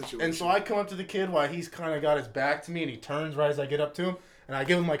yeah. that situation. And so I come up to the kid while he's kind of got his back to me, and he turns right as I get up to him, and I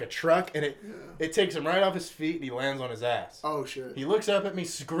give him like a truck, and it takes him right off his feet, and he lands on his ass. Oh, shit. He looks up at me,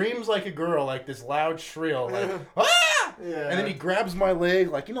 screams like a girl, like this loud shrill, like, ah! Yeah. And then he grabs my leg,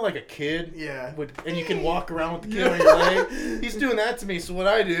 like, you know, like a kid. Yeah. And you can walk around with the kid on your leg. He's doing that to me, so what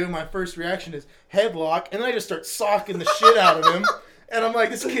I do, my first reaction is headlock, and then I just start socking the shit out of him. And I'm like,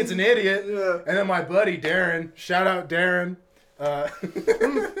 this kid's an idiot. Yeah. And then my buddy, Darren, shout out Darren,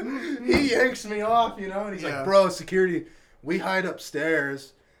 he yanks me off, you know, and he's Yeah. like, bro, security. We hide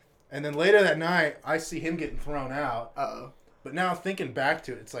upstairs. And then later that night, I see him getting thrown out. Uh-oh. But now thinking back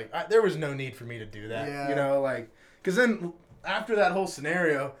to it, it's like, there was no need for me to do that. Yeah. You know, like, because then after that whole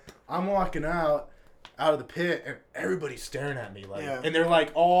scenario, I'm walking out of the pit, and everybody's staring at me, like, Yeah. and they're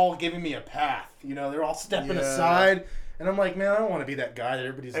like all giving me a path. You know, they're all stepping Yeah. aside. And I'm like, man, I don't want to be that guy that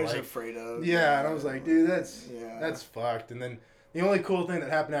everybody's I was like, afraid of. yeah. And I was like, dude, that's Yeah. fucked. And then the only cool thing that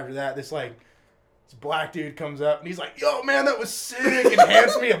happened after that, this black dude comes up and he's like, yo, man, that was sick, and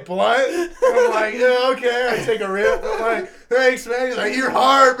hands me a blunt. And I'm like, yeah, okay. I take a rip. I'm like, thanks, man. He's like, you're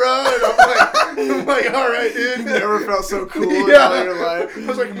hard, bro. And I'm like, all right, dude. You never felt so cool Yeah. in your life. I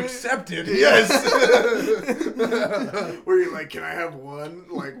was like, I'm accepted. Yeah. Yes. Were you like, can I have one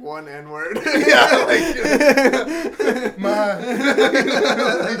N-word? Yeah,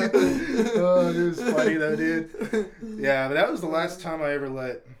 oh, it was funny though, dude. Yeah, but that was the last time I ever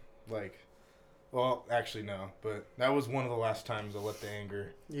let, well, actually no, but that was one of the last times I let the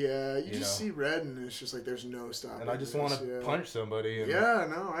anger, Yeah, you just know. see red and it's just like there's no stopping. and I just this, want to punch somebody. And, Yeah,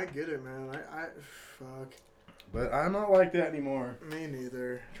 no, I get it, man. I fuck. But I'm not like that anymore. Me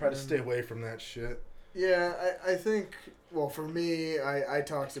neither. Try to stay away from that shit. Yeah, I think, well, for me, I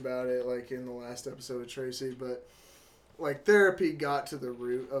talked about it, like, in the last episode with Tracy, but, like, therapy got to the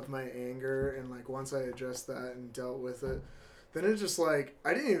root of my anger, and, like, once I addressed that and dealt with it, then it just, like,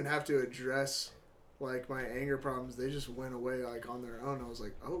 I didn't even have to address, like, my anger problems. They just went away, like, on their own. I was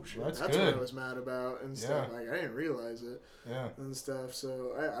like, oh, shit, That's what good. I was mad about and stuff. Yeah. Like, I didn't realize it Yeah, and stuff,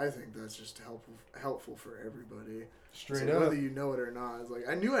 so I think that's just helpful for everybody. straight So up. whether you know it or not, it's like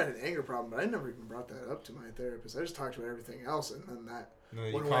I knew I had an anger problem, but I never even brought that up to my therapist. I just talked about everything else, and then that No,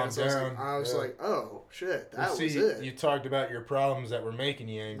 you went away. calm So down. I was Yeah. like, oh shit, that Well, was see, it. You talked about your problems that were making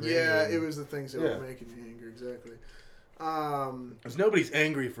you angry. Yeah, and- it was the things that Yeah. were making me angry. Exactly. Because nobody's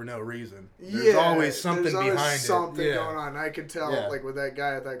angry for no reason. There's Yeah, always something there's always behind something it. Yeah. going on. I could tell, Yeah. like with that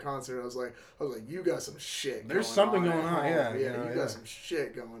guy at that concert, I was like, you got some shit. There's going something on going at on, home. yeah, Yeah, you know, you yeah. got some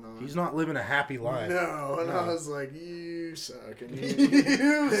shit going on. He's not living a happy life. No, and No. I was like, you suck, and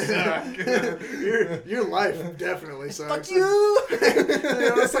You suck. your life definitely sucks. Fuck you.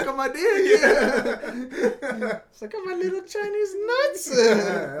 Suck on my dick. Suck on my little Chinese nuts.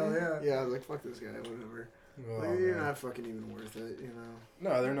 Hell yeah. Yeah, I was like, fuck this guy, whatever. Oh, Like, you're man. not fucking even worth it, you know.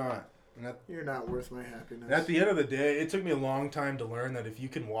 No, they're not. And You're not worth my happiness. at the end of the day, it took me a long time to learn that if you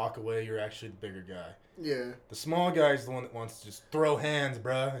can walk away, you're actually the bigger guy. Yeah. The small guy's the one that wants to just throw hands,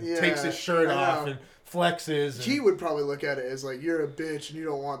 bruh, and Yeah, takes his shirt I off know. and flexes. And, He would probably look at it as like, you're a bitch and you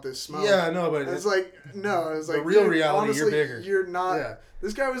don't want this smoke. yeah, no, but It's like, no, it's The like, real dude, reality, honestly, you're bigger. You're not. Yeah.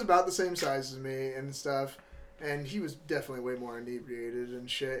 This guy was about the same size as me and stuff, and he was definitely way more inebriated and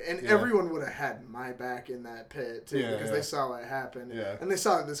shit. And Yeah. everyone would have had my back in that pit too, Yeah, because yeah. they saw what happened. Yeah. And they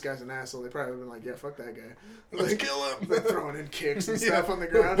saw that this guy's an asshole. They probably would have been like, yeah, fuck that guy. Let's Like, kill him. they're throwing in kicks and Yeah. stuff on the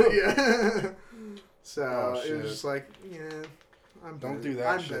ground. Yeah. So Oh, it was shit. just like, yeah, I'm Don't better. do that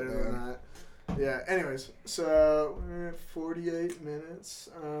I'm shit, better man. than that. Yeah. Anyways, so we're at 48 minutes.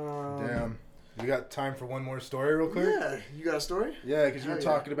 Damn. You got time for one more story real quick? Yeah. You got a story? Yeah, because you were Hell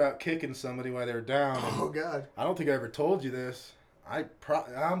yeah. talking about kicking somebody while they were down. and Oh God. I don't think I ever told you this.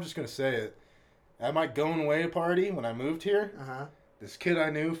 I'm just going to say it. At my going away party when I moved here, Uh huh. this kid I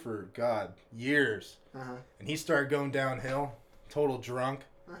knew for, God, years. Uh-huh. And he started going downhill, total drunk.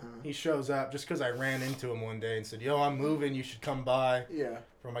 Uh-huh. He shows up just because I ran into him one day and said, yo, I'm moving. You should come by Yeah.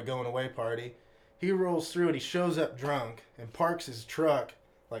 for my going away party. He rolls through and he shows up drunk and parks his truck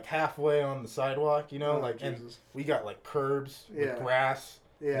like halfway on the sidewalk, you know, Oh, like, Jesus. and we got like curbs Yeah. with grass.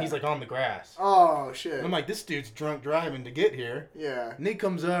 Yeah. And he's like on the grass. Oh, shit. And I'm like, this dude's drunk driving to get here. Yeah. And he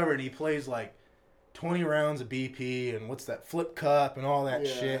comes over and he plays like 20 rounds of BP and what's that, flip cup and all that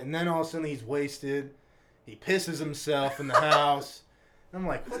Yeah. shit. And then all of a sudden he's wasted. He pisses himself in the house. And I'm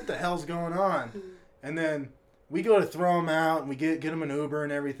like, what the hell's going on? And then we go to throw him out and we get him an Uber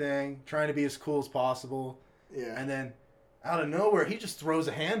and everything, trying to be as cool as possible. Yeah. And then out of nowhere, he just throws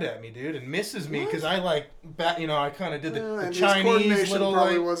a hand at me, dude, and misses me because I I kind of did the and his Chinese coordination little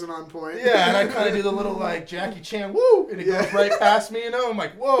probably like, wasn't on point. yeah, and I kind of do the little like Jackie Chan, woo, and it goes right past me, you know. I'm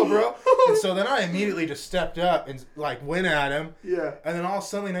like, whoa, bro. And so then I immediately just stepped up and like went at him, Yeah. and then all of a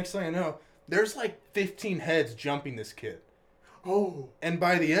sudden, next thing I know, there's like 15 heads jumping this kid, Oh. and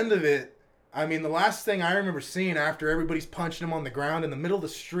by the end of it, I mean, the last thing I remember seeing after everybody's punching him on the ground in the middle of the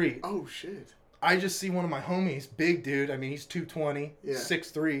street, Oh, shit. I just see one of my homies, big dude, I mean, he's 220, Yeah.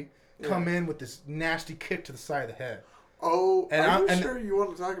 6'3", come in with this nasty kick to the side of the head. Oh, And are you and sure you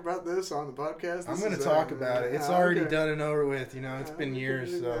want to talk about this on the podcast? I'm This going to is, talk about it. It's yeah, already okay. done and over with, you know, it's been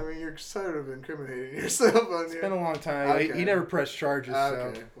years, I so. mean, you're sort of incriminating yourself on It's here. been a long time. Okay. He never pressed charges,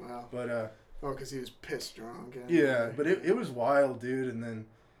 Okay, so. wow. But, Oh, because he was pissed drunk. yeah, but it was wild, dude, and then,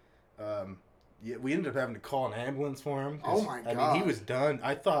 yeah, we ended up having to call an ambulance for him. 'cause, Oh, my I mean, God. he was done.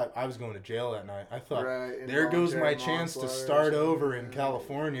 I thought I was going to jail that night. I thought, Right, there goes my involuntary chance to manslaughter or start something. over in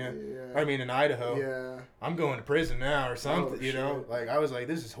California. Yeah. I mean, in Idaho. Yeah. I'm going to prison now or something, Oh, you know? shit. Like, I was like,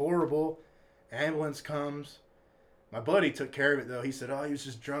 this is horrible. Ambulance comes. My buddy took care of it, though. He said, oh, he was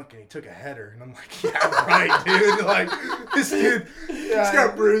just drunk and he took a header. And I'm like, yeah, right, dude. Like, this dude. He's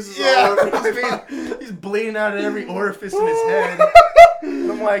got bruises all Yeah, over his I mean, he's bleeding out of every orifice in his head.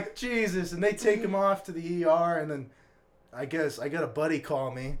 And I'm like, Jesus. And they take him off to the ER. And then I guess I got a buddy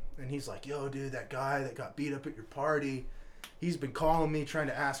call me. And he's like, yo, dude, that guy that got beat up at your party, he's been calling me trying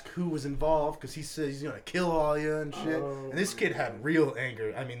to ask who was involved because he says he's going to kill all you and shit. Oh, and this kid had real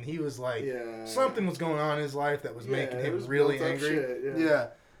anger. I mean, he was like, Yeah. something was going on in his life that was making it him was really built up angry. shit, yeah. Yeah.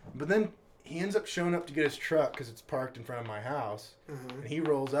 But then he ends up showing up to get his truck because it's parked in front of my house. Uh-huh. And he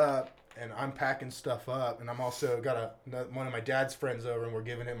rolls up, and I'm packing stuff up, and I'm also got one of my dad's friends over, and we're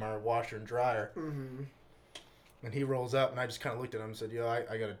giving him our washer and dryer. Mm-hmm. And he rolls up, and I just kind of looked at him and said, yo, I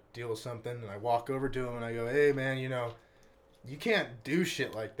got to deal with something. And I walk over to him, and I go, hey, man, you know, you can't do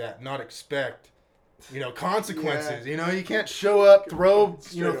shit like that and not expect, you know, consequences. Yeah. You know, you can't show up, throw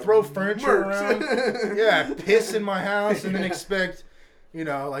Straight up furniture murked. around. Yeah, piss in my house, and then expect... You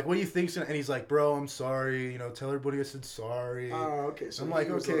know, like, what do you think's gonna... And he's like, bro, I'm sorry. You know, tell everybody I said sorry. Oh, okay. So I'm he like,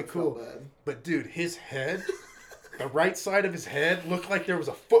 was okay, felt cool. bad. But, dude, his head, the right side of his head looked like there was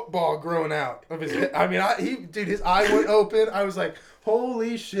a football growing out of his head. I mean, dude, his eye went open. I was like,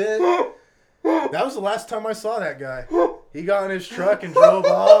 holy shit. That was the last time I saw that guy. He got in his truck and drove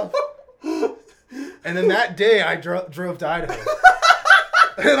off. And then that day, I drove to Idaho.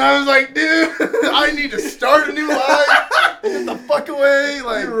 And I was like, dude, I need to start a new life. Get the fuck away.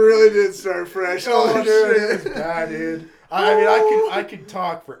 Like, You really did start fresh. oh, Oh, dude, shit. it was bad, dude. I mean, I could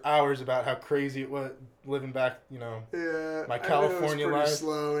talk for hours about how crazy it was living back, you know. Yeah. My I know California it's pretty life.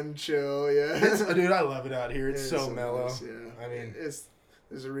 slow and chill, yeah. Dude, I love it out here. It's It so is mellow. nice, yeah. I mean,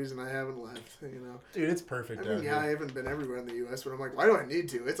 there's a reason I haven't left, you know. dude, it's perfect I mean, out yeah, I here. haven't been everywhere in the U.S., but I'm like, why do I need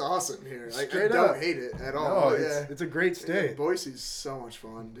to? It's awesome here. Like, I Straight don't up. hate it at No, all. it's a great Yeah, state. Boise's so much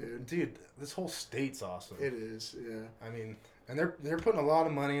fun, dude. Dude, this whole state's awesome. It is, yeah. I mean, and they're putting a lot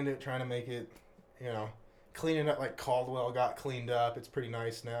of money into it, trying to make it, you know, cleaning up like Caldwell got cleaned up. It's pretty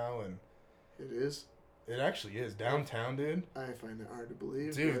nice now, and It is. it actually is downtown, dude. I find it hard to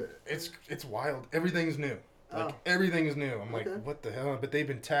believe. Dude, it's wild. Everything's new. Like, Oh. everything's new. I'm like, Okay. what the hell? But they've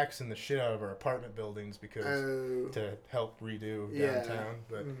been taxing the shit out of our apartment buildings because Oh. to help redo Yeah. downtown.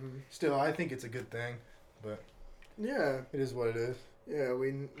 But Mhm. still, I think it's a good thing. But Yeah, it is what it is. yeah.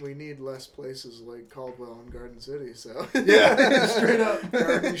 We need less places like Caldwell and Garden City. So Yeah, straight up.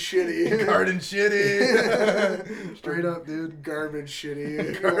 Garden shitty. Garden shitty. Straight up, dude. Garbage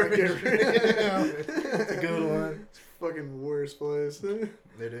shitty. Garbage Like, yeah. It's a good one. It's fucking worst place.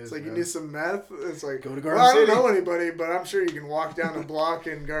 It is. It's like you man. need some meth. It's like, Go to well, Garden I don't City. know anybody, but I'm sure you can walk down a block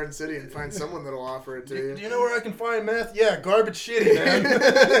in Garden City and find someone that'll offer it to Do you. you know where I can find meth? Yeah, garbage shitty, man.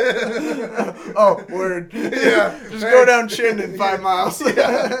 Oh, word. Yeah, Just go down Chinden 5 miles.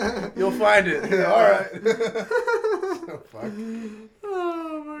 Yeah. You'll find it. Yeah. All right. Oh, fuck.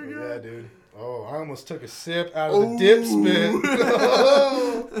 Oh my Yeah, god. dude. Oh, I almost took a sip out of the dip spit.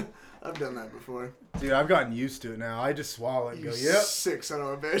 I've done that before. Dude, I've gotten used to it now. I just swallow it and You go, yep. sick son of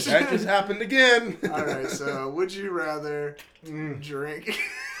a bitch. That just happened again. All right, so would you rather drink?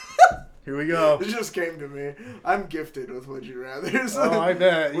 Here we go. It just came to me. I'm gifted with would you rather. Oh, I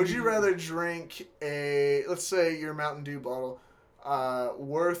bet. Would you rather drink let's say your Mountain Dew bottle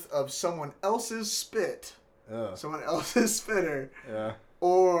worth of someone else's spit, someone else's spitter,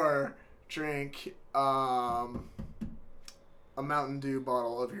 or drink a Mountain Dew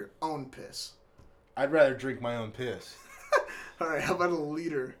bottle of your own piss? I'd rather drink my own piss. All right, how about a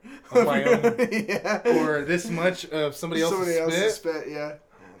liter of my own? Yeah. Or this much of somebody else's spit? Yeah.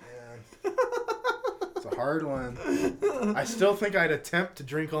 Oh, man. It's a hard one. I still think I'd attempt to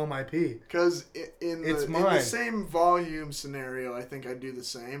drink all my pee. Because in the same volume scenario, I think I'd do the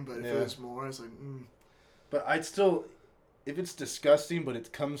same. But if it was more, it's like, But I'd still... If it's disgusting, but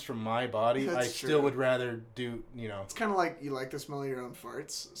it comes from my body, I still would rather do, It's kind of like you like the smell of your own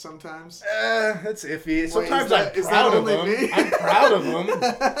farts sometimes. That's iffy. Sometimes I'm proud of them. I'm proud of them.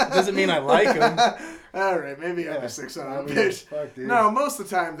 Doesn't mean I like them. All right, maybe I'm a sick son of a bitch. Fuck, dude. No, most of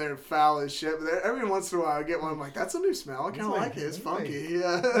the time they're foul as shit. But every once in a while I get one. I'm like, that's a new smell. I kind of like it. It's funky.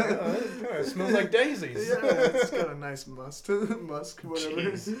 Yeah. It smells like daisies. Yeah, it's got a nice musk,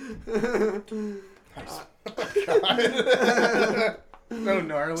 whatever. No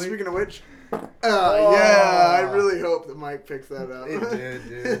gnarly. Speaking of which, yeah, I really hope that Mike picked that up. It did,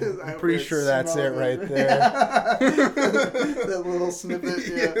 dude. I'm pretty sure that's it right there. That little snippet,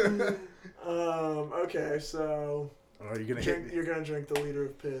 yeah. Okay, so you're gonna drink the liter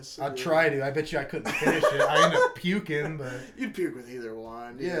of piss. I'll try to. I bet you I couldn't finish it. I end up puking, but you'd puke with either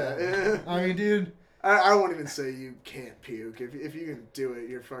one. Yeah. I mean, dude. I won't even say you can't puke. If you can do it,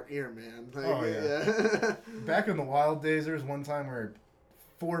 you're a man. Like, yeah. Back in the wild days, there was one time where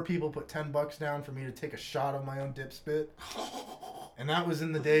 4 people put $10 down for me to take a shot of my own dip spit. And that was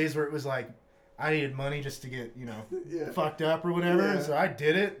in the days where it was like, I needed money just to get, fucked up or whatever. Yeah. So I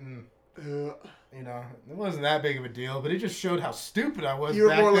did it, and, it wasn't that big of a deal, but it just showed how stupid I was. You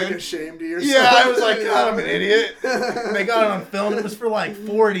were more like ashamed of yourself. Yeah, I was like, God, I'm an idiot. They got it on film. It was for like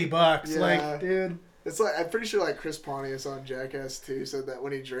 $40. Yeah. Like, dude. It's like, I'm pretty sure like Chris Pontius on Jackass 2 said that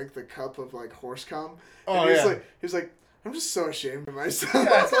when he drank the cup of like horse cum. Oh, he was like, I'm just so ashamed of myself.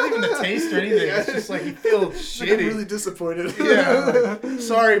 Yeah, it's not even the taste or anything. Yeah. It's just like you feel shitty. Like I'm really disappointed. Yeah. Like,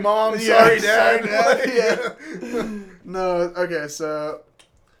 sorry, Mom. Sorry, Dad. Yeah. No, okay, so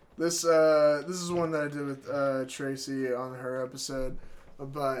this is one that I did with Tracy on her episode,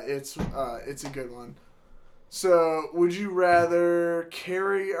 but it's a good one. So, would you rather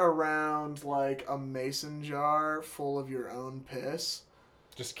carry around, like, a mason jar full of your own piss?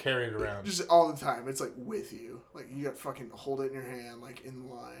 Just carry it around. Just all the time. It's, like, with you. Like, you got to fucking hold it in your hand, like, in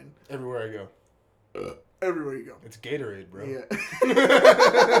line. Everywhere I go. Everywhere you go. It's Gatorade, bro. Yeah.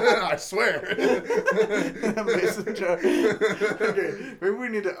 I swear. Mason jar. Okay, maybe we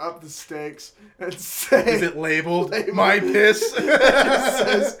need to up the stakes and say... Is it labeled my piss?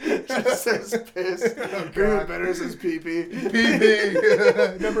 It just says piss. Oh, God. Better it says pee-pee.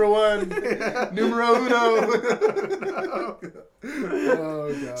 Pee-pee. Number 1. Yeah. Numero uno. No.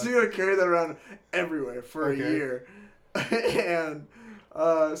 Oh, God. So you're going to carry that around everywhere for a year. And...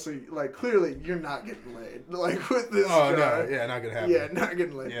 so, like, clearly, you're not getting laid. Like, with this jar. No. Yeah, not gonna happen. Yeah, not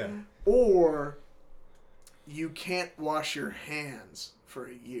getting laid. Yeah. Or, you can't wash your hands for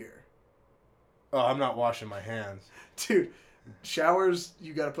a year. Oh, I'm not washing my hands. Dude, showers,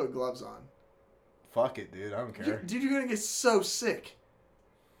 you gotta put gloves on. Fuck it, dude. I don't care. Dude, you're gonna get so sick.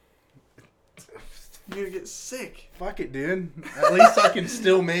 You're gonna get sick. Fuck it, dude. At least I can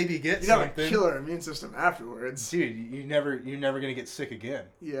still maybe get something. You gotta kill our immune system afterwards. Dude, you're never gonna get sick again.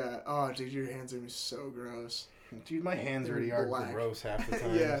 Yeah. Oh, dude, your hands are gonna be so gross. Dude, my hands already are gross half the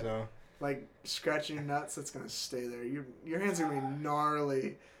time. Yeah. So. Like, scratching your nuts, that's gonna stay there. Your hands are gonna be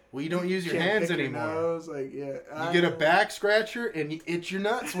gnarly. Well, you don't use your hands anymore. Your nose, like, yeah. You get a back scratcher and you itch your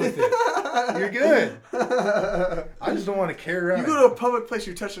nuts with it. You're good. I just don't want to carry around. You go to a public place,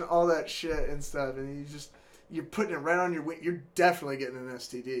 you're touching all that shit and stuff, and you're putting it right on your wing. You're definitely getting an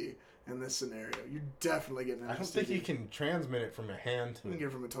STD in this scenario. You're definitely getting an STD. I don't think you can transmit it from your hand to You can get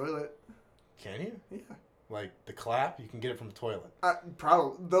it from a toilet. Can you? Yeah. Like the clap, you can get it from the toilet.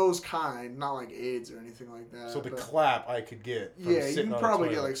 Probably those kind, not like AIDS or anything like that. So the clap I could get. From yeah, you can probably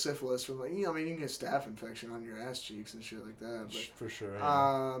get like like syphilis from like I mean you can get staph infection on your ass cheeks and shit like that. But, for sure.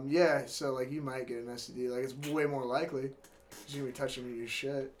 Yeah. So like you might get an STD. Like it's way more likely. 'Cause you're gonna be touching your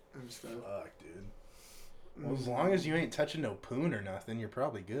shit and stuff. Fuck, dude. Well, as long as you ain't touching no poon or nothing, you're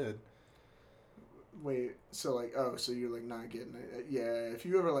probably good. Wait, so like so you're like not getting it? Yeah. If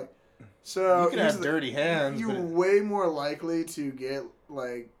you ever like. So You can here's have the- dirty hands, You're but way more likely to get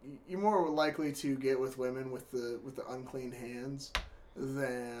you're more likely to get with women with the unclean hands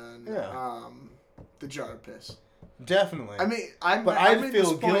than the jar of piss. definitely. I mean, I'm I'd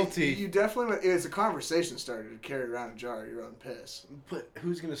feel guilty. You definitely it's a conversation starter to carry around a jar of your own piss. But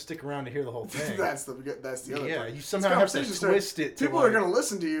who's gonna stick around to hear the whole thing? that's the other yeah, part. you somehow have to Conversation starter. twist it. To People like, are gonna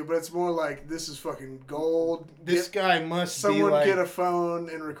listen to you, but it's more like this is fucking gold. This guy must be Someone like. get a phone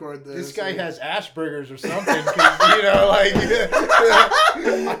and record this. This guy has Asperger's or something, because, you know, like,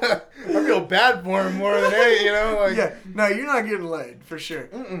 I feel bad for him more than anything, you know? Like, yeah, no, you're not getting laid, for sure.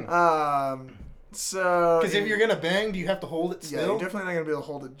 So... because if you're going to bang, do you have to hold it Yeah, still? you're definitely not going to be able to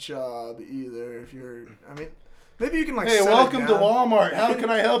hold a job either if you're... I mean, maybe you can, like, Hey, set it welcome to down. Walmart. How can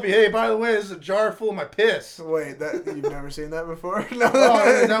I help you? Hey, by the way, this is a jar full of my piss. Wait, you've never seen that before? No. Oh,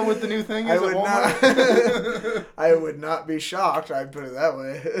 is that what the new thing is I at would Walmart? not. I would not be shocked. I'd put it that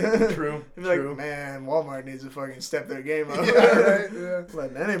way. True. I'd be like, True. man, Walmart needs to fucking step their game up. Yeah, right, yeah.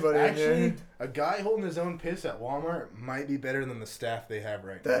 Letting anybody in Actually, there. a guy holding his own piss at Walmart might be better than the staff they have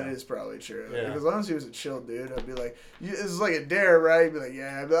right now. That is probably true. Yeah. Like, as long as he was a chill dude, I'd be like, this is like a dare, right? I'd be like,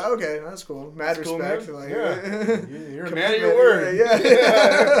 yeah. I'd be like, okay, that's cool. Mad That's cool, respect. man. Like, Yeah. You're a man of commitment. your word.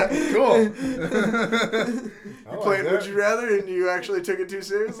 Yeah. Cool. You played Would You Rather and you actually took it too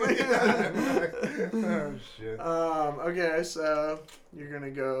seriously? Oh, shit. Okay, so you're going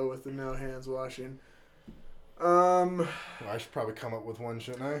to go with the no hands washing. Well, I should probably come up with one,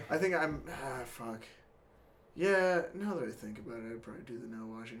 shouldn't I? I think fuck. Yeah, now that I think about it, I'd probably do the no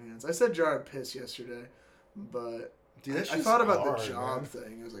washing hands. I said jar of piss yesterday, but Dude, that I shit's thought about hard, the job man.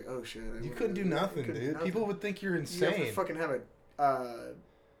 thing. I was like, oh shit. You couldn't do nothing, dude. People would think you're You have insane. to fucking have a,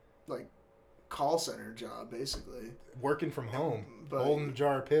 like, call center job, basically. Working from home, But- holding a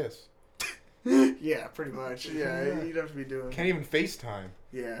jar of piss. Yeah, pretty much. Yeah, Yeah. you'd have to be doing. Can't even FaceTime.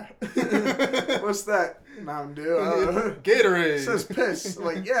 Yeah. What's that? Mountain Dew? I don't know. Gatorade. It says piss.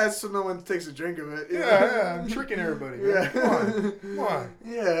 Like, yeah, it's so no one takes a drink of it. you know? Yeah, I'm tricking everybody. Man. Yeah. Come on, come on.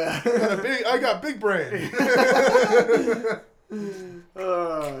 Yeah. I got big brain.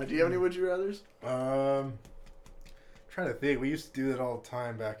 Do you have any would you rather's? Trying to think. We used to do that all the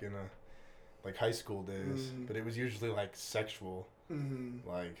time back in like high school days, Mm. but it was usually like sexual, Mm-hmm.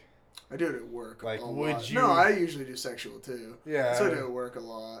 like I do it at work. Like, a would lot. you- No, I usually do sexual too. yeah. So I do it at work a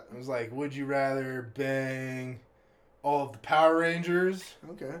lot. It was like, would you rather bang all of the Power Rangers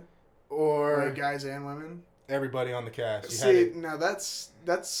Okay. or Like guys and women. everybody on the cast? You had See, it. now that's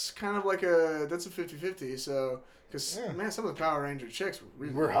kind of like a 50-50. So, because Yeah. man, some of the Power Ranger chicks were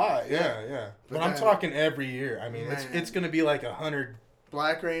really We're hot, yeah. But, But I'm then- talking every year. I mean, Man. it's gonna be like 100.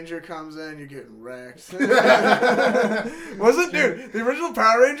 Black Ranger comes in, you're getting wrecked. Was it, dude? The original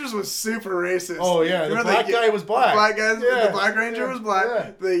Power Rangers was super racist. Oh yeah, the Remember black guy was black. Black guys, Yeah, the Black Ranger yeah, was black.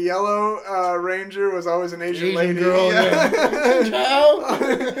 yeah. The yellow Ranger was always an Asian lady. girl, yeah.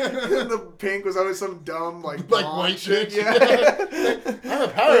 The pink was always some dumb like Like blonde white chick. chick. Yeah. I'm a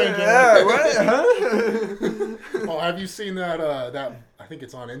Power Ranger. Yeah. What? Huh? Oh, have you seen that? That I think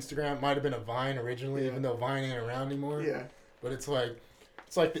it's on Instagram. It might have been a Vine originally, Yeah. even though Vine ain't around anymore. Yeah. But it's like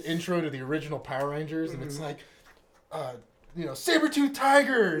the intro to the original Power Rangers, and it's Mhm. like, Saber-tooth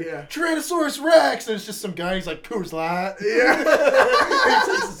tiger, Yeah. Tyrannosaurus Rex. And it's just some guy. He's like Coors Light. Yeah. He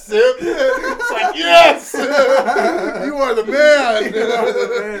takes a sip. It's like, yes, you are the man. You are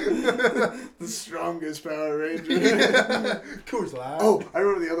the man. The strongest Power Ranger. Yeah. Coors Light. Oh, I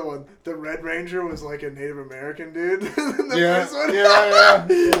remember the other one. The Red Ranger was like a Native American dude. The Yeah, first one.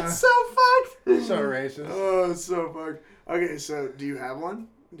 yeah. So fucked. So racist. Oh, it's so fucked. Okay, so do you have one?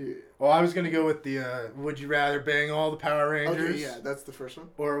 Do you... Well, I was gonna go with the would you rather bang all the Power Rangers? Okay, yeah, that's the first one.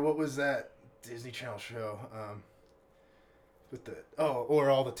 Or what was that Disney Channel show? Or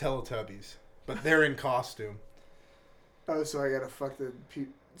all the Teletubbies, but they're in costume. Oh, so I gotta fuck the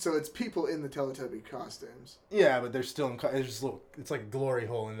so it's people in the Teletubby costumes. Yeah, but they're still in. It's just it's like a glory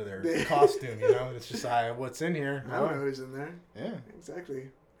hole into their costume, you know. It's just what's in here. I don't know who's in there. Yeah, Exactly.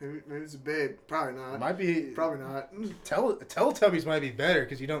 Maybe it's a babe. Probably not. it might be. Probably not. Teletubbies might be better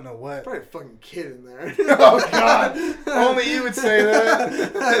because you don't know what. Probably a fucking kid in there. Oh God! Only you would say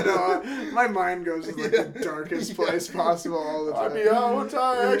that. I know. My mind goes to like the darkest place possible all the I time. mean, one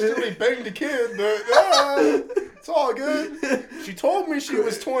time I accidentally banged a kid, but it's all good. She told me she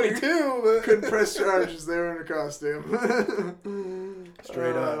was 22, but Couldn't press charges. They were in a costume.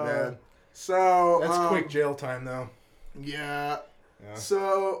 Straight up, man. So That's quick jail time, though. Yeah. Yeah.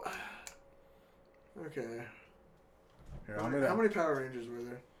 So. Okay. Here, How I'm many, gonna. how many Power Rangers were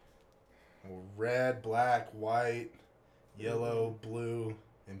there? Red, black, white, yellow, blue,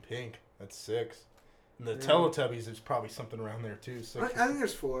 and pink. That's 6. And the Yeah. Teletubbies is probably something around there too. 6. I think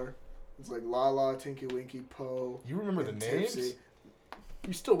there's 4. It's like Lala, Tinky Winky, Poe. You remember the and names? Tipsy.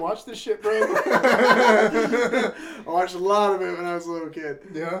 You still watch this shit, bro? I watched a lot of it when I was a little kid.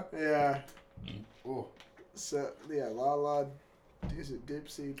 Yeah? Yeah. Oh. So, yeah, Lala, is it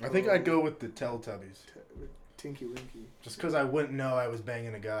Dipsy? I think Poe, I'd go with the Teletubbies. Tinky Winky. Just because I wouldn't know I was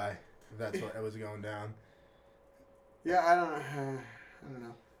banging a guy if that's what I was going down. Yeah, I don't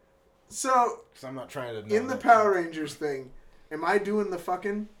know. So, Because I'm not trying to know in the that. Power Rangers thing, am I doing the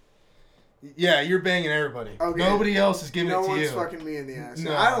fucking? Yeah, you're banging everybody. Okay. Nobody else is giving No it to one's you. fucking me in the ass.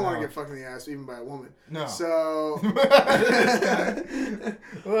 No, I don't want to no. get fucked in the ass even by a woman. No. So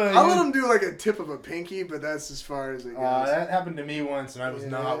Well, I'll let them do like a tip of a pinky, but that's as far as it goes. that happened to me once, and I was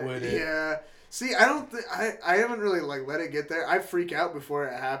not with it. Yeah. See, I don't think I haven't really like let it get there. I freak out before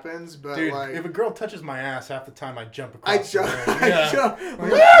it happens, but Dude, like if a girl touches my ass, half the time I jump I across jump, the room. I Yeah. jump,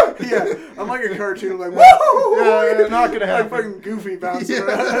 Like, yeah. I'm like a cartoon. I'm like, whoa, Yeah, not gonna happen. Like fucking Goofy bouncing Yeah.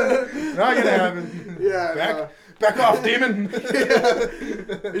 around. Not gonna happen. Yeah, Back off, demon.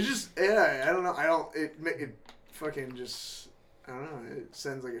 It's just I don't know. It fucking just I don't know. It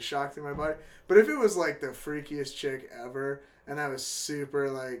sends like a shock through my body. But if it was like the freakiest chick ever, and I was super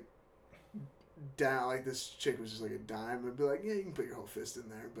like down, like this chick was just like a dime, I'd be like, yeah, you can put your whole fist in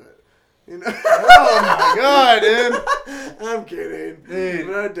there, but you know. Oh my god, dude. I'm kidding, Dude,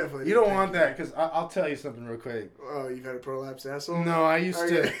 but I definitely. You don't want that, because I'll tell you something real quick. Oh, you've had a prolapsed asshole? No, I used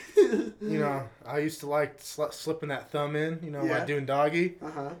Okay. to, I used to like slipping that thumb in, Yeah. like doing doggy.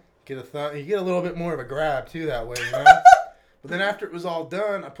 Uh-huh. Get a thumb. You get a little bit more of a grab too that way, But then after it was all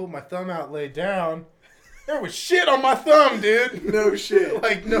done, I pulled my thumb out, laid down. There was shit on my thumb, dude. No shit.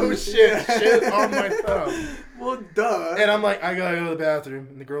 Like no shit, shit on my thumb. Well, duh. And I'm like, I gotta go to the bathroom.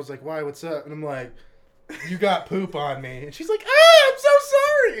 And the girl's like, why? What's up? And I'm like, you got poop on me. And she's like, I'm so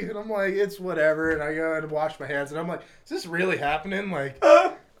sorry. And I'm like, it's whatever. And I go and wash my hands. And I'm like, is this really happening? Like,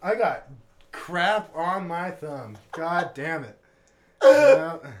 I got crap on my thumb. God damn it.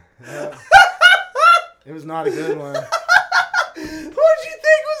 Yeah. It was not a good one. What did you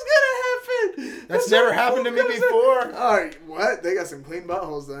think was gonna happen? That's never happened to me before. All right, what? They got some clean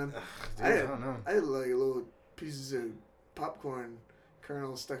buttholes then. Dude, I don't know. I had like little pieces of popcorn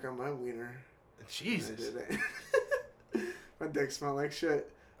kernels stuck on my wiener. Jesus. I did it. My dick smelled like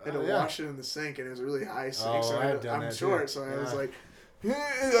shit. I had to Yeah. wash it in the sink, and it was a really high sink. Oh, so I've done I'm that short, too. so I Yeah. was like,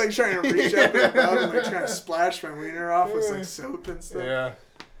 like trying to reach up and above and like trying to splash my wiener off with like soap and stuff. Yeah.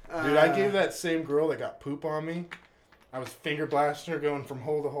 Dude, I gave that same girl that got poop on me. I was finger blasting her going from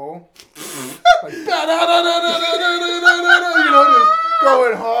hole to hole. Like, just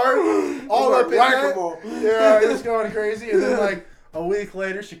going hard. All up in whack-a-mole. that. Yeah, it was going crazy. And then, like, a week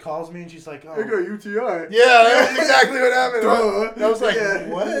later, she calls me and she's like, I got UTI. Yeah, that was exactly what happened. Duh. And I was like, Yeah.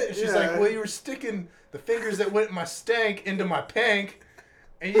 what? She's Yeah. like, well, you were sticking the fingers that went in my stank into my pank,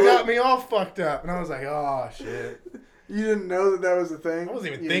 and you got me all fucked up. And I was like, oh, shit. You didn't know that was a thing? I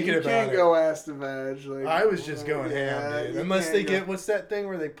wasn't even thinking you about can't it. go ass to vag. Like, I was just going ham, dude. you Unless can't they go- get, what's that thing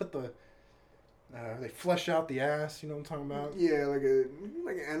where they put the, they flush out the ass, you know what I'm talking about? Yeah, like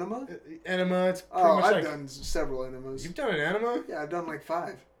an enema? Enema, it's pretty Oh, much I've like, done several enemas. you've done an enema? Yeah, I've done like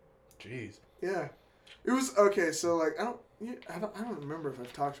 5. Jeez. Yeah. It was, okay, so like, I don't remember if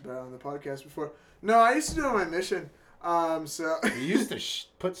I've talked about it on the podcast before. No, I used to do it on my mission. So. You used to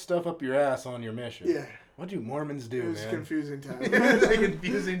put stuff up your ass on your mission. Yeah. What do Mormons do, It was man? a confusing time. It's a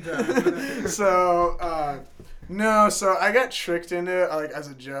confusing time. So, no, so I got tricked into it, like, as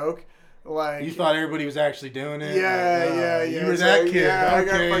a joke. Like, You thought everybody was actually doing it? yeah. You were So, that kid. Yeah, I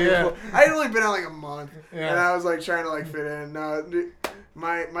got Okay, fucking yeah. full. I had only been out like a month, Yeah. and I was like trying to like fit in. No, dude,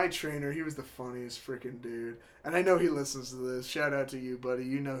 my trainer, he was the funniest freaking dude, and I know he listens to this. Shout out to you, buddy.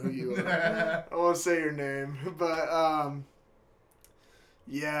 You know who you are. I won't say your name, but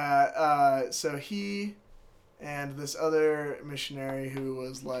yeah. So he and this other missionary who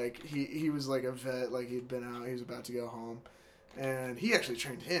was like he was like a vet, like he'd been out, he was about to go home, and he actually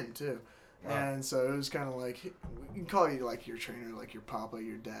trained him too. Wow. And so it was kind of like, you can call you like your trainer, like your papa,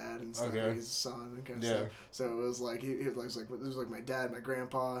 your dad, and stuff, Okay. like his son and kind of Yeah. stuff. So it was like it was like my dad, my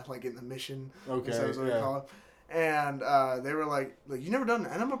grandpa, like in the mission. Okay, So that's what we yeah. call it. And they were like you never done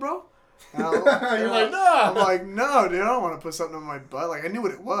an enema, bro? And You're like, no. I'm like, no, dude, I don't want to put something in my butt. Like I knew what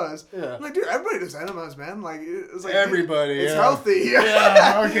it was. Yeah. I'm like, dude, everybody does enemas, man. Like it's like Everybody, it's yeah. healthy.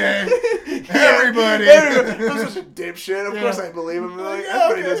 Yeah, okay. Yeah, Everybody. I'm such a dipshit. Of Yeah. course I believe him. They're like, Yeah,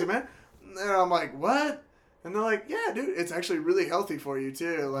 everybody okay. does it, man. And I'm like, what? And they're like, yeah, dude, it's actually really healthy for you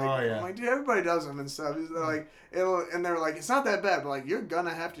too. Like, Oh, yeah. I'm like, dude, everybody does them and stuff. They're like, and they're like, it's not that bad, but like, you're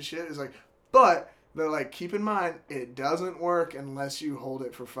gonna have to shit. It's like, but they're like, keep in mind, it doesn't work unless you hold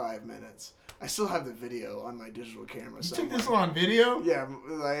it for 5 minutes. I still have the video on my digital camera. You took somewhere. this on video? Yeah,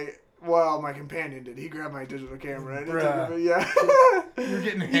 like, Well, my companion did. He grabbed my digital camera. And Bruh. took a yeah. You're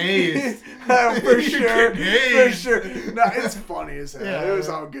getting hazed. For You're sure. getting For hazed. sure. No, it's funny as hell. Yeah, It was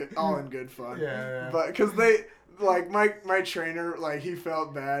yeah. all good, all in good fun. Yeah. But because they. Like my trainer, like he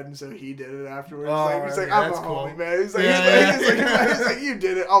felt bad, and so he did it afterwards. Oh, He's like, yeah, I'm a that's homie, cool. man. He's like, Yeah, he's like, you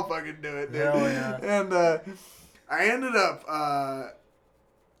did it. I'll fucking do it, dude. Hell yeah. And I ended up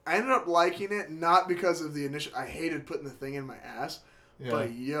liking it, not because of the initial. I hated putting the thing in my ass,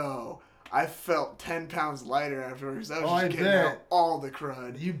 but I felt 10 pounds lighter afterwards. I was just getting out all the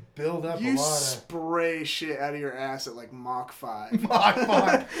crud. You build up You a lot of spray shit out of your ass at like Mach 5. Mach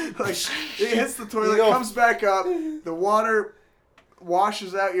 5. Like it hits the toilet, comes back up, the water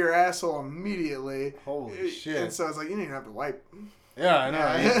washes out your asshole immediately. Holy shit. And so it's like, you didn't even have to wipe. Yeah, I know.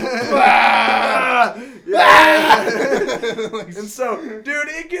 And so, dude,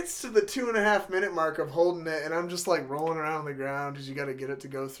 it gets to the 2.5 minute mark of holding it, and I'm just like rolling around on the ground because you got to get it to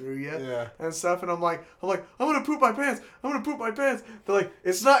go through yet, and stuff. And I'm like, I'm gonna poop my pants. I'm gonna poop my pants. They're like,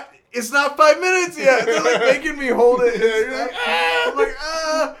 it's not 5 minutes yet. They're like making me hold it. I'm like,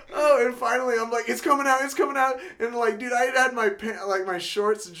 oh, and finally I'm like, it's coming out, and like, dude, I had my my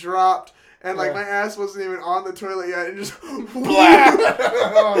shorts dropped. And, like, my ass wasn't even on the toilet yet. And just...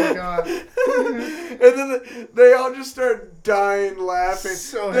 Oh, God. And then they all just start dying laughing.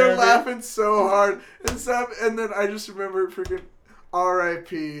 They're laughing so hard and stuff. And then I just remember freaking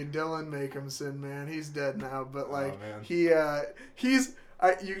R.I.P. Dylan Makehamson, man. He's dead now. But, like, you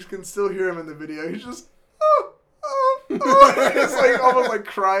can still hear him in the video. He's just... It's like almost like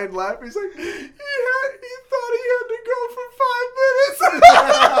crying, laughing. He's like, he thought he had to go for 5 minutes.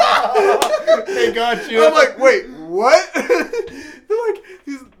 They got you. I'm like, wait, what?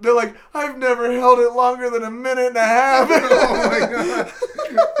 They're like, I've never held it longer than 1.5 minutes. Oh my God.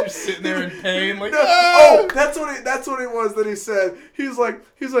 You're sitting there in pain, like, that's what it was that he said. He's like,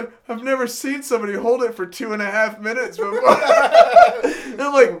 I've never seen somebody hold it for 2.5 minutes before. And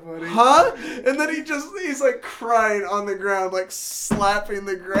I'm like, huh? And then he's like crying on the ground, like slapping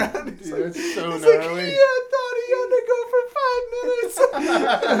the ground. He's like, that's so he's gnarly. Like, I thought he had to go for 5 minutes.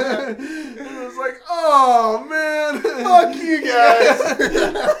 And I was like, oh man, fuck you guys.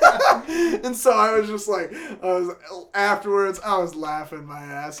 And so I was just like, afterwards I was laughing my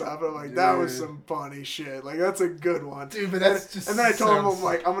ass off. I'm like, that was some funny shit. Like, that's a good one. Dude, but that's just... And then I told him, I'm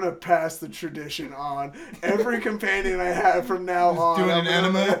like, I'm going to pass the tradition on. Every companion I have from now on. Doing an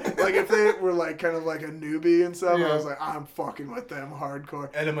enema? Like, if they were, like, kind of like a newbie and stuff, I was like, I'm fucking with them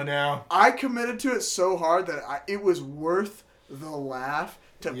hardcore. Enema now. I committed to it so hard that it was worth the laugh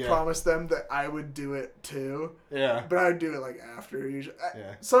to promise them that I would do it too. Yeah. But I would do it like after usually.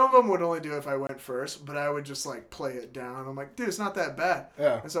 Some of them would only do it if I went first, but I would just like play it down. I'm like, dude, it's not that bad.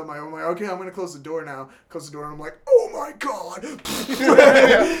 Yeah. And so I'm like, okay, I'm gonna close the door now. Close the door, and I'm like, oh my God.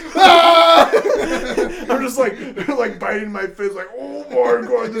 I'm just like biting my fist, like, oh my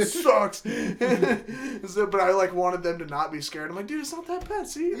God, this sucks. But I like wanted them to not be scared. I'm like, dude, it's not that bad.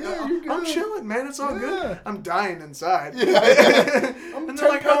 See, I'm chilling, man. It's all good. I'm dying inside. I'm and they're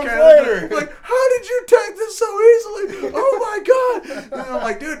like, okay. Later. I'm like, how did you take this so easily? Oh my God. And I'm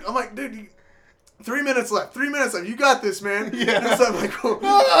like, dude, 3 minutes left. 3 minutes left. You got this, man. Yeah. And so I'm like,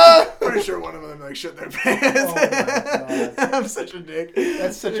 pretty sure one of them like shit their pants. Oh my God. I'm such a dick.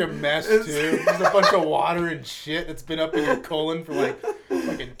 That's such a mess too. There's a bunch of water and shit that's been up in your colon for like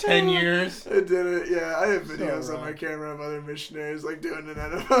fucking 10 years. I did it. Yeah, I have videos on my camera of other missionaries like doing an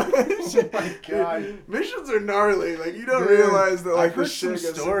enema. Oh my God. Missions are gnarly. Like, you don't realize that like I've heard some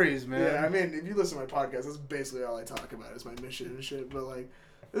stories, man. Yeah, I mean, if you listen to my podcast, that's basically all I talk about is my mission and shit. But like,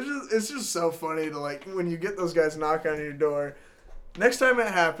 it's just so funny to like when you get those guys knock on your door. Next time it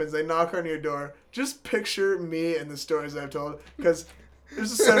happens, they knock on your door. Just picture me and the stories I've told, because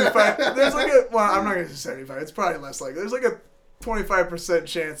there's a 75. There's like a I'm not gonna say 75. It's probably less likely. There's like a 25%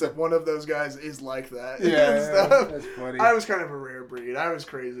 chance that one of those guys is like that. Yeah, that's funny. I was kind of a rare breed. I was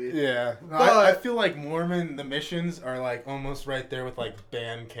crazy. Yeah, I feel like Mormon, the missions are like almost right there with like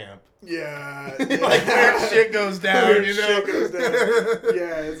band camp. Yeah, like weird shit goes down, you know. Shit goes down.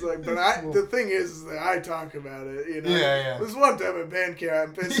 Yeah, it's like, but the thing is that I talk about it, you know. Yeah. There's one time at band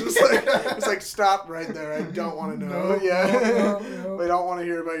camp, it's just like stop right there. I don't want to know. No. We don't want to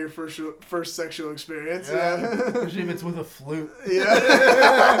hear about your first sexual experience. Yeah. Especially if it's with a flute. Yeah.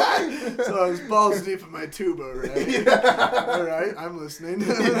 So I was balls deep in my tuba, right? Yeah. All right, I'm listening.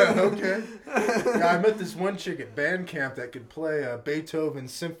 Yeah, okay. Yeah, I met this one chick at band camp that could play Beethoven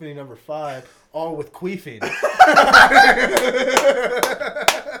Symphony No. 5, all with queefing.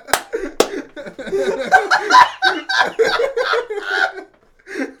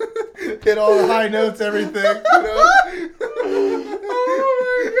 Hit all the high notes, everything. You know? Oh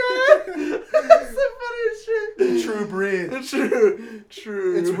my God.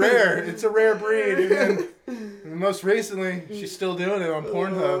 True. It's rare. It's a rare breed. And then, most recently, she's still doing it on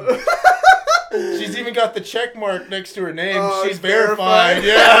Pornhub. She's even got the check mark next to her name. Oh, She's verified. verified.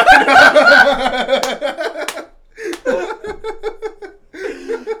 Yeah.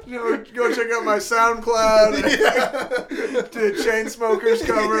 Go check out my SoundCloud. Did Chainsmokers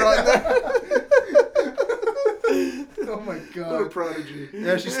cover on there. Oh my god. What a prodigy.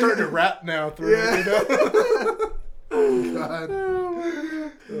 Yeah, she's starting to rap now through it, you know? Oh god.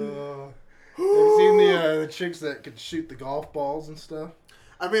 Have you seen the chicks that could shoot the golf balls and stuff?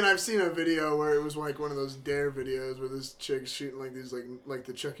 I mean, I've seen a video where it was like one of those dare videos where this chick's shooting like these like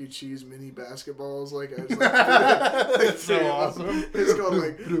the Chuck E. Cheese mini basketballs. Like, I was like That's so awesome. It's called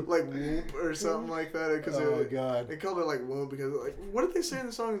like Whoop or something like that. Oh god. They called it like Whoop because like what did they say in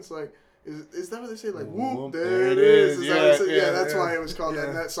the song? It's like. Is that what they say? Like, Whoop, whoop, there it is. Is that what it said? Yeah, that's yeah. why it was called that.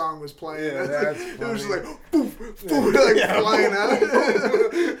 And that song was playing. Yeah, that's it was just funny. like, poof, poof, like flying out.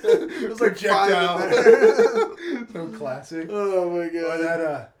 It was like Projectile. flying there. So classic. Oh my Oh, god.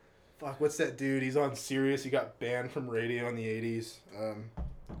 that fuck, what's that dude? He's on Sirius. He got banned from radio in the 80s.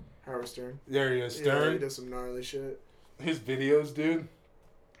 Howard Stern. There he is, Yeah, Stern. he does some gnarly shit. His videos, dude.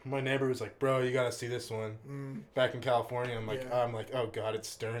 My neighbor was like, "Bro, you gotta see this one." Mm. Back in California, I'm like, Yeah. "Oh god, it's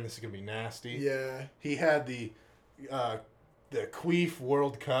Stern. This is gonna be nasty." Yeah. He had the Queef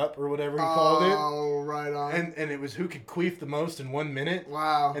World Cup or whatever he called it, Oh, right on. and it was who could queef the most in 1 minute.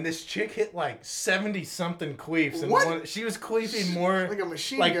 Wow. And this chick hit like 70 something queefs, and What? she was queefing more like a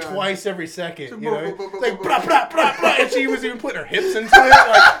machine like gun. twice every second. You know, Boom, boom, boom, like boom, blah boom. blah blah blah, and she was even putting her hips into it.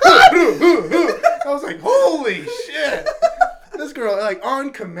 Like, I was like, holy shit. This girl, like, on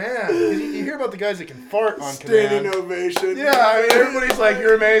command. You hear about the guys that can fart on Standing command. ovation. Yeah, I mean, everybody's like,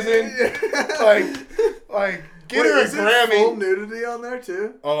 you're amazing. Like, get her a is it full Grammy. nudity on there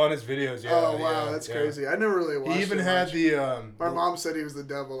too? Oh, on his videos, yeah. Oh wow, yeah, that's yeah. crazy. I never really watched. He even it had much. the. My mom said he was the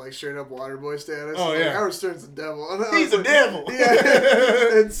devil, like straight up Waterboy status. Oh, Like, yeah. Howard Stern's the devil. And I He's was the like, devil.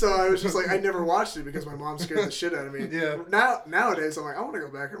 Yeah. And so I was just like, I never watched it because my mom scared the shit out of me. Yeah. Nowadays, I'm like, I want to go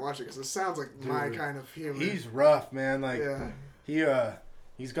back and watch it because it sounds like my Dude, kind of humor. He's rough, man. Like, yeah.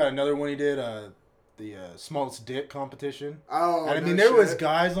 he's got another one he did, the smallest dick competition. Oh. And I mean, no there was shit.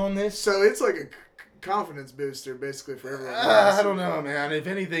 guys on this. So it's like a confidence booster basically for everyone. I don't know, man. If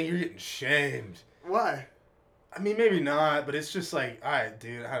anything, you're getting shamed. Why? I mean, maybe not, but it's just like,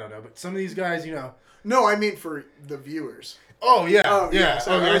 dude, I don't know. But some of these guys, you know. No, I mean for the viewers. Oh, yeah. Oh, yeah. Yeah.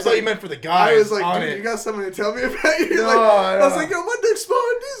 So Okay, I I was thought like- you meant for the guys I was like, on dude, it. you got something to tell me about? You're No, like, I was no. like, yo, my dick's smaller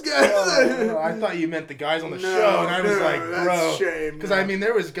than these guys. No, I thought you meant the guys on the No, show, and I was no, like, that's bro. shame, Because, no. I mean,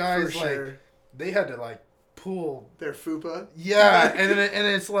 there was For guys, like, sure. they had to, like, pull. Their fupa. Yeah, and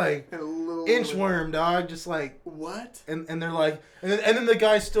it's like, And a little inchworm, dog, just like. What? And they're like, and then the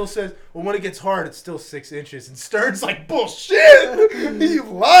guy still says, well, when it gets hard, it's still 6 inches. And Stern's like, bullshit, you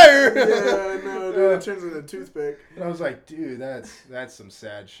liar. Yeah, no, dude, it turns into a toothpick. And I was like, dude, that's some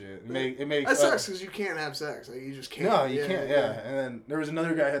sad shit. It makes That sucks because you can't have sex. Like you just can't. No, you can't. Yeah. And then there was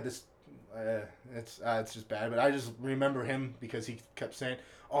another guy who had this. It's just bad, but I just remember him because he kept saying,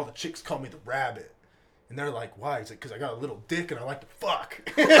 "All the chicks call me the rabbit." And they're like, why? He's like, because I got a little dick and I like to fuck.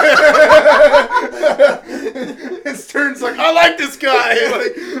 And Stern's like, I like this guy.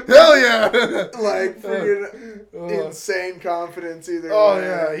 Like, hell yeah. Like freaking insane confidence either. Oh, way.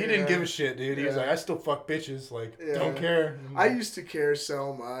 yeah. He didn't give a shit, dude. He was Yeah. like, I still fuck bitches. Like, Yeah. don't care. I used to care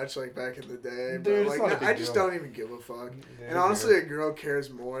so much, like back in the day, Dude, but it's like not a now, big I just deal. don't even give a fuck. Yeah, And honestly, a girl cares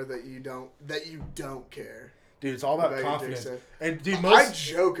more that you don't care. Dude, it's all about your confidence. dick size. And, dude, I most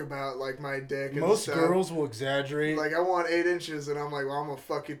joke about like my dick. And most stuff. girls will exaggerate. Like I want 8 inches, and I'm like, well, I'm gonna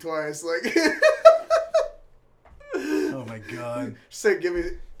fuck you twice. Like, oh, my God. say give me,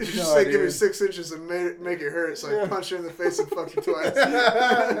 No, say give me dude. 6 inches and make it hurt. So I punch her in the face and fuck you twice.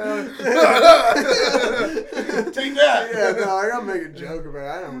 Take that. Yeah, no, I gotta make a joke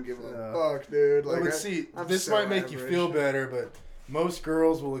about it. I don't give a fuck, dude. Like, But see, I'm this so might make you average. feel better, but most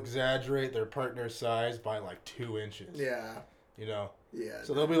girls will exaggerate their partner's size by like 2 inches. Yeah, You know? yeah.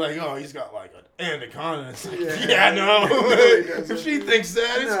 So they'll be like, oh, he's got like an anaconda. It's like, Yeah. yeah, no. No, he doesn't. If she thinks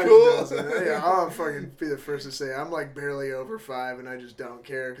that, it's No, he cool. doesn't. Yeah, I'll fucking be the first to say I'm like barely over 5, and I just don't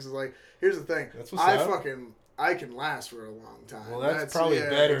care because like here's the thing. That's what's up. I can last for a long time. Well, that's probably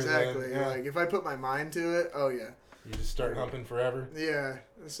better than- Exactly. yeah. Like if I put my mind to it, oh yeah, You just start humping forever. yeah.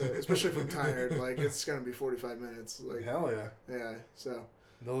 So especially if I'm tired, like it's gonna be 45 minutes. Like Hell yeah. yeah. So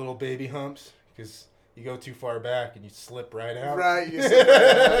The little baby humps, because you go too far back and you slip right out. right, you sit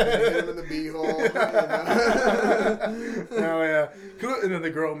right out and hit him in the beehole. You know? Hell yeah. And then the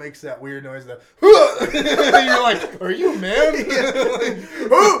girl makes that weird noise. That you're like, are you a man?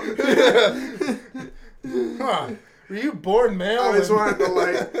 Huh. Were you born male? I always wanted to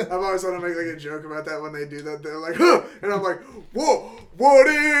I've always wanted to make like a joke about that when they do that. They're like, huh! And I'm like, whoa, what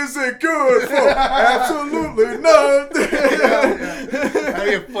is it good for? Absolutely nothing. That'd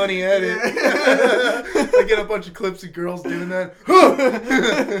be a funny edit. I get a bunch of clips of girls doing that. Huh!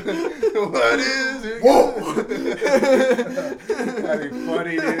 What is it? Whoa! That'd be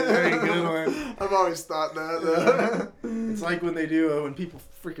funny, dude. That'd be a good one. I've always thought that. It's like when they do when people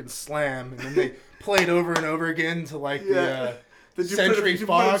freaking slam and then they play it over and over again to like the Century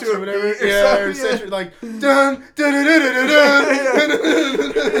Fox or whatever. Or Century like dun dun dun dun dun dun.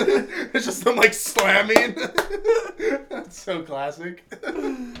 It's just them like slamming. That's so classic.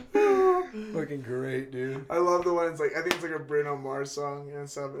 Fucking great, dude. I love the one. It's like I think it's like a Bruno Mars song and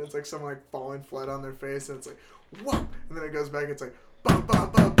stuff. And it's like someone like falling flat on their face, and it's like what? And then it goes back. It's like bum bum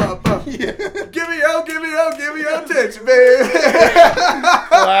bum bum bum. Yeah. Give me out, attention, baby.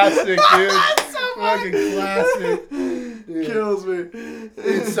 Classic, dude. So fucking classic. Dude. Kills me.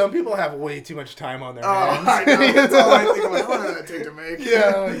 Dude, some people have way too much time on their hands. I know. That's all I think. I'm like, what did that take to make?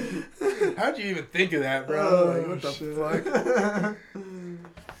 Yeah. Like, how'd you even think of that, bro? Like, what the fuck?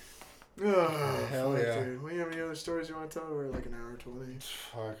 Oh, hell yeah. Dude. Well, you have any other stories you want to tell? We're like an hour 20.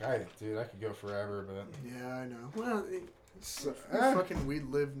 Fuck, dude, I could go forever, but... Yeah, I know. Well, we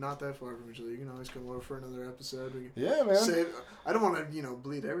live not that far from each other. You can always come over for another episode. Yeah, man. I don't want to,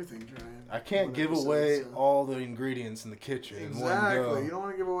 bleed everything dry. I can't give away all the ingredients in the kitchen in one go. You don't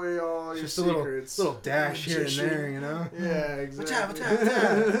want to give away all your just secrets. Just a little dash here and there, you know? Yeah, exactly. What's up?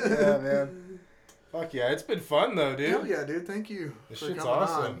 Yeah, man. Fuck yeah, it's been fun though, dude. Hell yeah, dude. Thank you. This shit's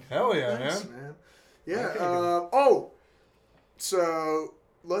awesome. On. Hell yeah, Thanks, man. Yeah. Okay. So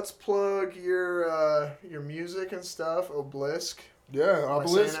let's plug your music and stuff. Obelisk. Yeah,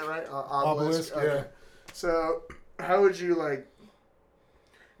 Obelisk. Am I saying that right? Obelisk. Okay. Yeah. So how would you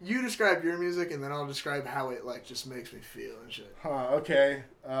you describe your music, and then I'll describe how it just makes me feel and shit. Okay.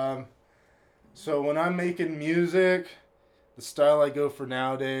 So when I'm making music, the style I go for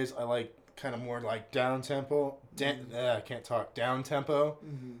nowadays, I like kind of more like down tempo. I can't talk. Down tempo.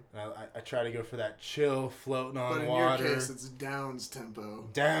 Mm-hmm. I try to go for that chill, floating on water. But in your case, it's Downs tempo.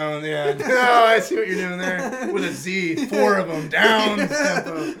 Down, yeah. Oh, I see what you're doing there with a Z. 4 of them. Downs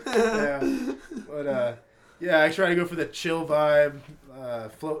tempo. Yeah. But I try to go for the chill vibe,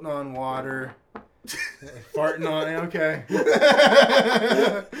 floating on water. Farting on it, okay.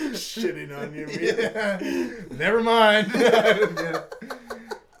 Shitting on you, man. Yeah. Never mind.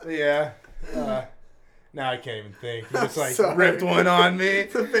 Yeah. Now I can't even think. You just ripped one on me.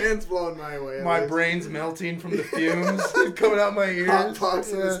 The fan's blowing my way. My brain's melting from the fumes coming out my ears. Hot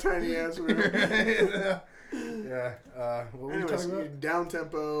pox in this tiny ass room. Yeah. What were we talking about? Down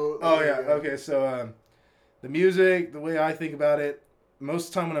tempo. Oh yeah. Okay. So the music, the way I think about it, most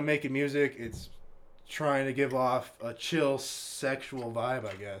of the time when I'm making music, it's trying to give off a chill sexual vibe,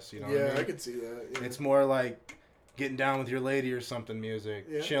 I guess. You know. Yeah, what I mean? I could see that. Yeah. It's more like getting down with your lady or something music.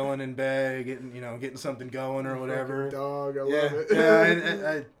 Yeah. Chilling in bed, getting something going or whatever. Dog, I love it.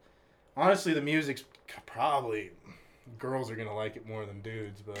 Yeah, honestly, the music's probably girls are gonna like it more than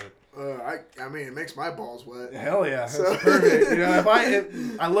dudes, but I mean, it makes my balls wet. Hell yeah, that's perfect.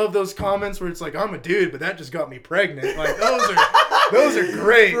 I love those comments where it's like I'm a dude, but that just got me pregnant. Like those are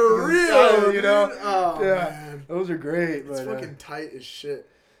great for real. Oh yeah, man. Those are great. It's fucking tight as shit.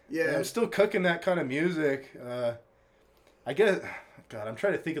 Yeah, I'm still cooking that kind of music. I guess, God, I'm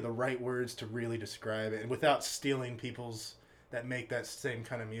trying to think of the right words to really describe it, and without stealing people's that make that same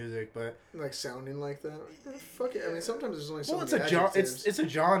kind of music, but sounding like that. Fuck it. I mean, sometimes there's only so many it's a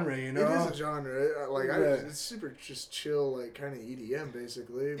genre, you know. It is a genre. It's super just chill, kind of EDM,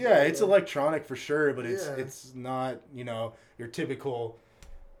 basically. Yeah, it's electronic for sure, but it's not your typical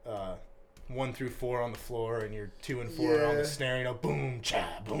 1 through 4 on the floor and your 2 and 4 on the snare, boom,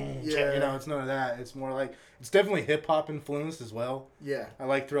 cha, boom, cha. It's none of that. It's more it's definitely hip hop influenced as well. Yeah. I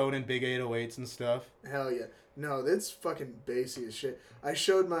like throwing in big 808s and stuff. Hell yeah. No, that's fucking bassy as shit. I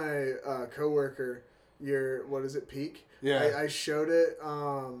showed my coworker your, what is it, Peak? Yeah. I showed it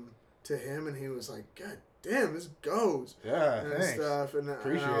to him, and he was like, God damn, this goes. Yeah, and thanks. Stuff. And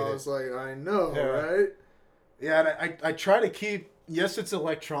Appreciate I was like, I know, right? Yeah, and I try to keep, yes, it's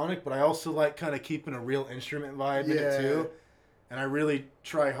electronic, but I also like kind of keeping a real instrument vibe in it too. And I really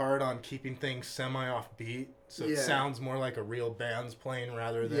try hard on keeping things semi-off beat, so it sounds more like a real band's playing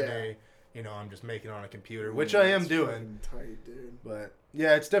rather than I'm just making it on a computer, which I am doing. Tight, dude. But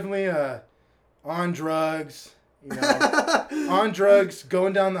yeah, it's definitely on drugs, on drugs,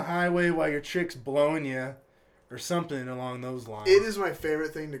 going down the highway while your chick's blowing you, or something along those lines. It is my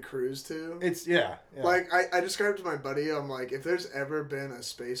favorite thing to cruise to. It's yeah. Like I described to my buddy, I'm like, if there's ever been a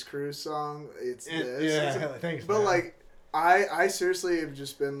Space Cruise song, it's this. Yeah, thanks. But man. like, I seriously have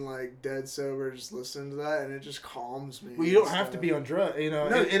just been like dead sober, just listening to that, and it just calms me. Well, you don't have to be on drugs. You know,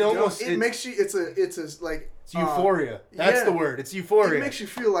 No, it almost it makes you. It's like it's euphoria. That's the word. It's euphoria. It makes you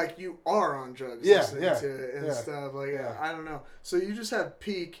feel like you are on drugs. Yeah, listening to it and stuff. Like I don't know. So you just have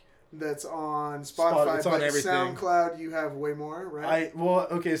Peak. That's on Spotify, it's on but everything. SoundCloud you have way more, right?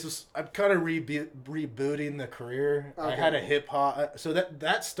 So I'm kind of rebooting the career. Okay. I had a hip hop, so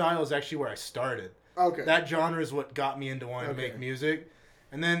that style is actually where I started. Okay. That genre is what got me into wanting to make music,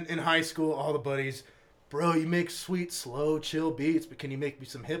 and then in high school, all the buddies, bro, you make sweet, slow, chill beats, but can you make me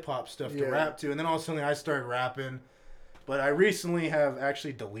some hip hop stuff to rap to? And then all of a sudden I started rapping. But I recently have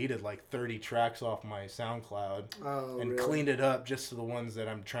actually deleted like 30 tracks off my SoundCloud and cleaned it up just to the ones that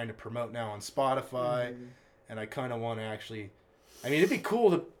I'm trying to promote now on Spotify. Mm-hmm. And I kind of want to actually... I mean, it'd be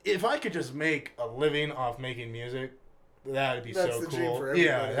cool if I could just make a living off making music. That'd be so cool. That's the dream for everybody.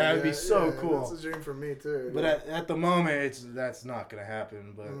 Yeah, that'd be so cool. That's the dream for me, too. But at the moment, that's not going to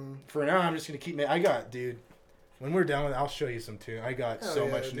happen. But for now, I'm just going to keep making... dude, when we're done with it, I'll show you some tune. I got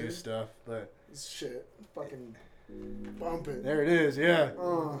much new stuff. But shit. Fucking... Bump it. There it is, yeah.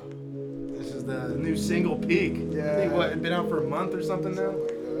 This is the new single, Peak. Yeah. I think it's been out for a month or something now?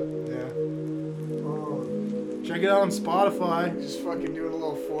 Like Yeah. Check it out on Spotify. Just fucking doing a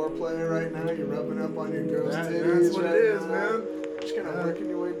little foreplay right now. You're rubbing up on your girl's titties. That's what it is, man. Just kind of working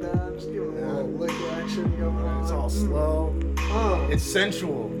your way down. Just giving a little lick action going on. It's all slow. It's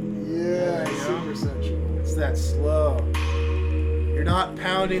sensual. Yeah, it's super sensual. It's that slow. You're not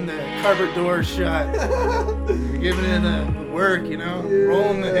pounding the cupboard door shut. You're giving it the work, you know? Yeah,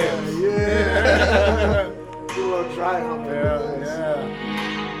 rolling the hips. Yeah. Do a little dry hump. Yeah.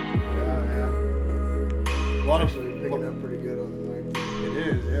 A lot of picking up pretty good on the mic. It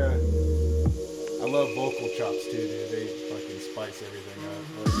is, yeah. I love vocal chops too, dude. They fucking spice everything up.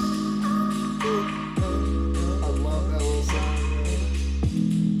 I love that little sound.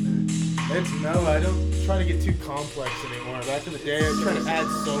 I don't try to get too complex anymore. Back in the day, I was trying to add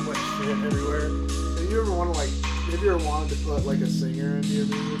so much shit everywhere. Have you ever wanted to put like a singer into your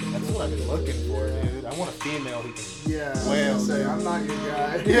music? That's what I've been looking for, dude. I want a female who can wail. Say, I'm not your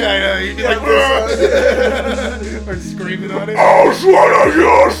guy. Yeah, you'd be like, or screaming on it. I'll swallow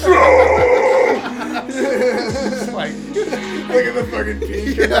your soul! Just like, look at the fucking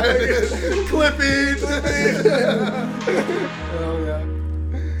Peak. Clipping. Oh, yeah.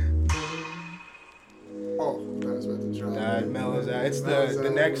 That mellows out. It's the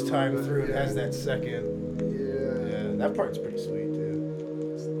next time through. It has that second. Yeah. That part's pretty sweet too.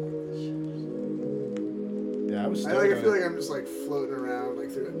 Yeah, I feel like I'm just like floating around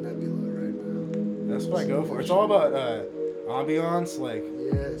like through a nebula right now. That's what I go for. It's all about ambiance. Like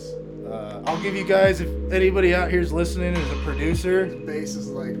yes. I'll give you guys, if anybody out here is listening as a producer. His bass is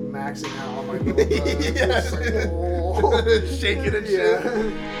like maxing out on my little shaking and shit.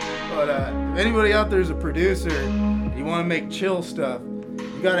 But if anybody out there is a producer, you want to make chill stuff,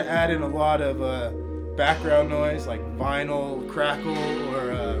 you got to add in a lot of background noise, like vinyl crackle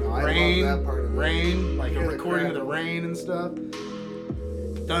or rain, like a recording of the rain and stuff.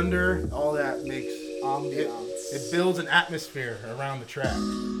 Thunder, all that makes ambiance. It builds an atmosphere around the track.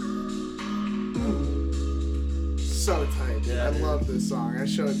 So tight, dude. I love this song. I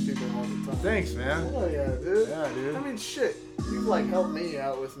show it to people all the time. Thanks, man. Oh yeah, dude. Yeah, dude. I mean, shit. You've like helped me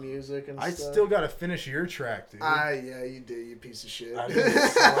out with music and I stuff. still gotta finish your track, dude. Yeah, you do, you piece of shit. I've been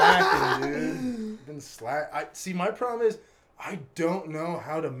slacking, dude. Been see, my problem is I don't know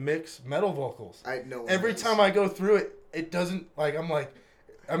how to mix metal vocals. I know. Every time I go through it, it doesn't like. I'm like,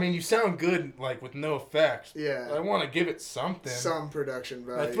 I mean, you sound good, like, with no effects. Yeah. I want to give it something. Some production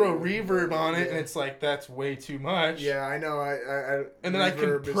value. I throw reverb on it, and it's like, that's way too much. Yeah, I know. And then I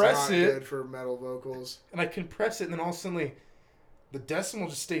compress it. Good for metal vocals. And I compress it, and then all of a sudden, the decimal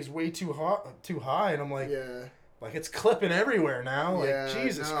just stays way too high, and I'm like, yeah. Like, it's clipping everywhere now. Like,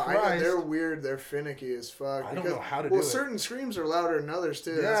 Jesus Christ. I know, they're weird. They're finicky as fuck. I don't know how to do it. Well, certain screams are louder than others,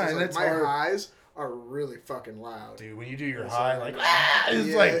 too. Yeah, and like, my highs are really fucking loud. Dude, when you do your high, like,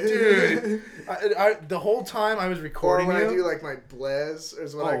 it's like, dude. The whole time I was recording Or when I do, like, my blez,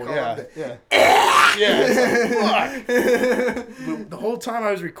 is what I call it. Yeah. It's like, fuck. The whole time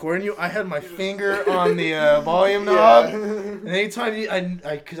I was recording you, I had my finger on the volume knob. And anytime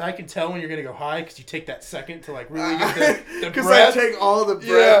because I can tell when you're going to go high, because you take that second to, like, really get the breath. Because I take all the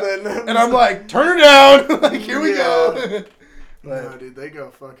breath. And I'm like, turn it down. Like, here we go. No, dude, they go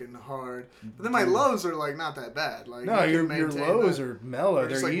fucking hard. But then my lows are like not that bad. Like no, your lows are mellow.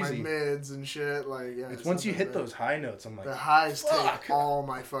 They're like easy. My mids and shit. Like yeah. It's once you hit those high notes, I'm like, the highs fuck. take all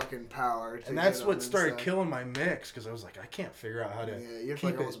my fucking power. And that's what started killing my mix because I was like, I can't figure out how to. Yeah, you have to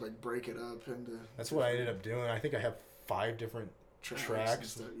like almost like break it up into. That's what I ended up doing. I think I have 5 different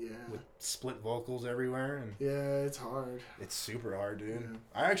tracks with split vocals everywhere, and yeah, it's hard. It's super hard, dude.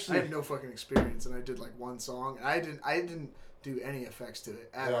 Yeah. I had no fucking experience, and I did like one song, and I didn't do any effects to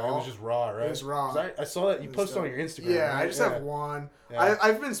it at all. It was just raw, right? It was raw. I saw that you posted on your Instagram. Yeah, right? I just have one. Yeah.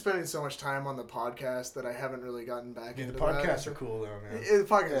 I've been spending so much time on the podcast that I haven't really gotten back into the podcasts are cool though, man. The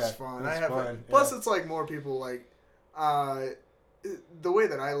podcast is fun. I have fun. Plus, it's like more people like the way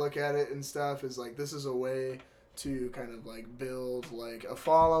that I look at it and stuff is like this is a way to kind of like build like a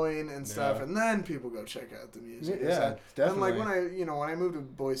following and stuff, and then people go check out the music. Yeah, definitely. And like when I move to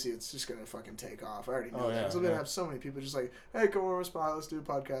Boise, it's just gonna fucking take off. I already know that. Because I'm gonna have so many people just like, hey, come over to spot, let's do a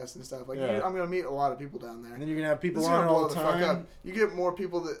podcast and stuff. Like I'm gonna meet a lot of people down there. And then you're gonna have people on all the time. Fuck up. You get more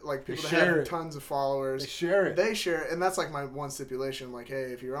people that like people that have tons of followers. They share it, and that's like my one stipulation. Like,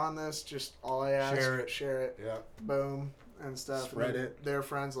 hey, if you're on this, just all I ask, share it. Yeah. Boom. And stuff. Spread it. Their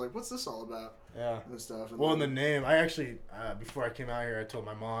friends are like, what's this all about? Yeah. And stuff. And well, in the name, I actually, before I came out here, I told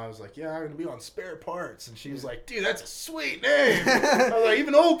my mom, I was like, yeah, I'm going to be on Spare Parts. And she was like, dude, that's a sweet name. I was like,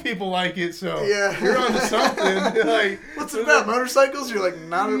 even old people like it, so you're on to something. Like, what's it about? Motorcycles? You're like,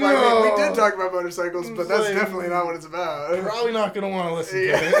 not no. Like, we did talk about motorcycles, but that's definitely not what it's about. Probably not going to want to listen to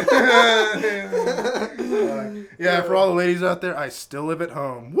it. Yeah, for all the ladies out there, I still live at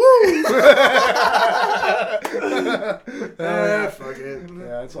home. Woo! Fuck it.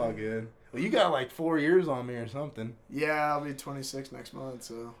 Yeah, it's all good. Well, you got like 4 years on me or something. Yeah, I'll be 26 next month,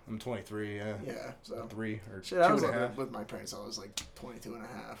 so. I'm 23, yeah. Yeah, so. 3 or shit, 2 I was and a half. with my parents, I was like 22 and a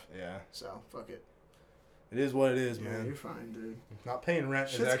half. Yeah. So, fuck it. It is what it is, man. Yeah, you're fine, dude. Not paying rent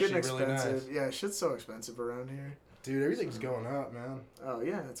shit's is actually getting really expensive. nice. Yeah, shit's so expensive around here. Dude, everything's going up, man. Oh,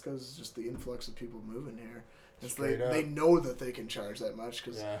 yeah, it's because it's just the influx of people moving here. They know that they can charge that much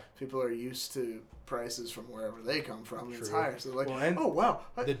because people are used to prices from wherever they come from. And it's higher, so they're like, oh wow,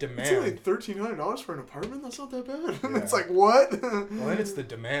 the demand. It's only $1,300 for an apartment. That's not that bad. Yeah. It's like what? Well, and it's the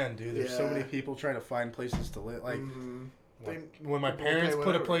demand, dude. There's so many people trying to find places to live. Like when my parents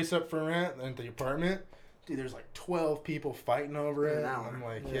put a place up for rent in the apartment, dude, there's like 12 people fighting over it. I'm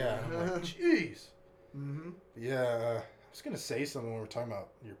like, I'm like, jeez. Yeah, I was gonna say something when we were talking about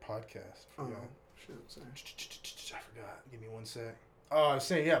your podcast. Sorry. I forgot. Give me 1 sec. Oh, I was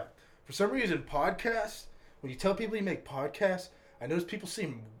saying, for some reason, podcasts, when you tell people you make podcasts, I notice people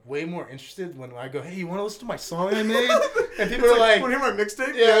seem way more interested when I go, hey, you want to listen to my song I made? And people are like, want to hear my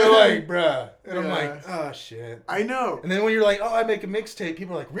mixtape? Yeah, they're like, bruh. And I'm like, oh, shit. I know. And then when you're like, oh, I make a mixtape,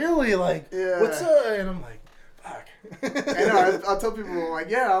 people are like, really? Like, what's up? And I'm like, fuck. I know. I'll tell people, I'm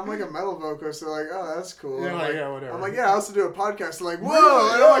like, I'm like a metal vocalist. They're like, oh, that's cool. Yeah, like, whatever. I'm like, I also do a podcast. They're like,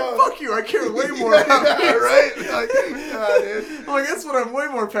 whoa. And I'm like, fuck you. I care way more about this. Right? Like, dude. I'm like, that's what I'm way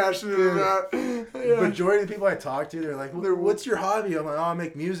more passionate about. The majority of the people I talk to, they're like, what's your hobby? I'm like, oh, I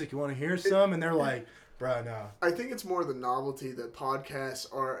make music. You want to hear some? And they're like, bruh, no. I think it's more the novelty that podcasts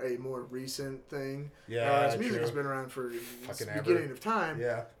are a more recent thing. Yeah, music has been around for fucking the beginning of time.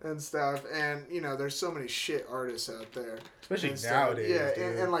 Yeah. And stuff. And, there's so many shit artists out there. Especially nowadays. Yeah,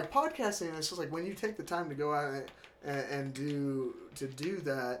 and like podcasting, it's just like when you take the time to go out and do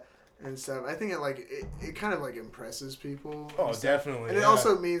that and stuff, I think it kind of like impresses people. Oh, definitely. And it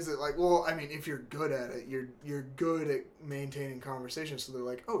also means that like, well, I mean, if you're good at it, you're good at maintaining conversations. So they're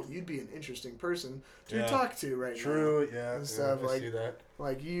like, oh, you'd be an interesting person to talk to right now. True, yeah. And stuff I see that.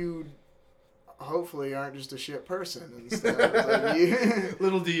 Like you hopefully aren't just a shit person and stuff. Like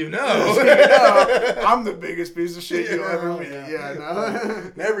little do you know. I'm the biggest piece of shit you'll ever meet.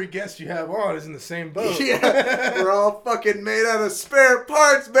 And every guest you have on is in the same boat. We're all fucking made out of spare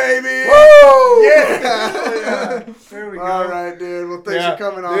parts, baby. Woo! Yeah. There we go. All right, dude. Well, thanks for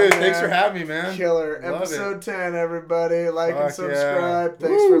coming on, dude, man. Thanks for having me, man. Killer. Love Episode 10, everybody. Like and subscribe. Yeah.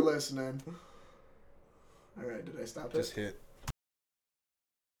 Thanks for listening. All right, did I stop it? Just hit.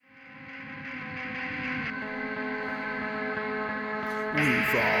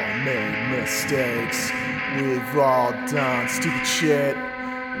 We've all made mistakes. We've all done stupid shit.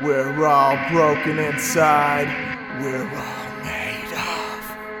 We're all broken inside. We're all made of.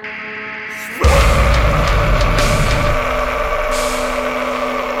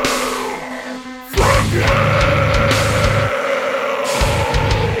 From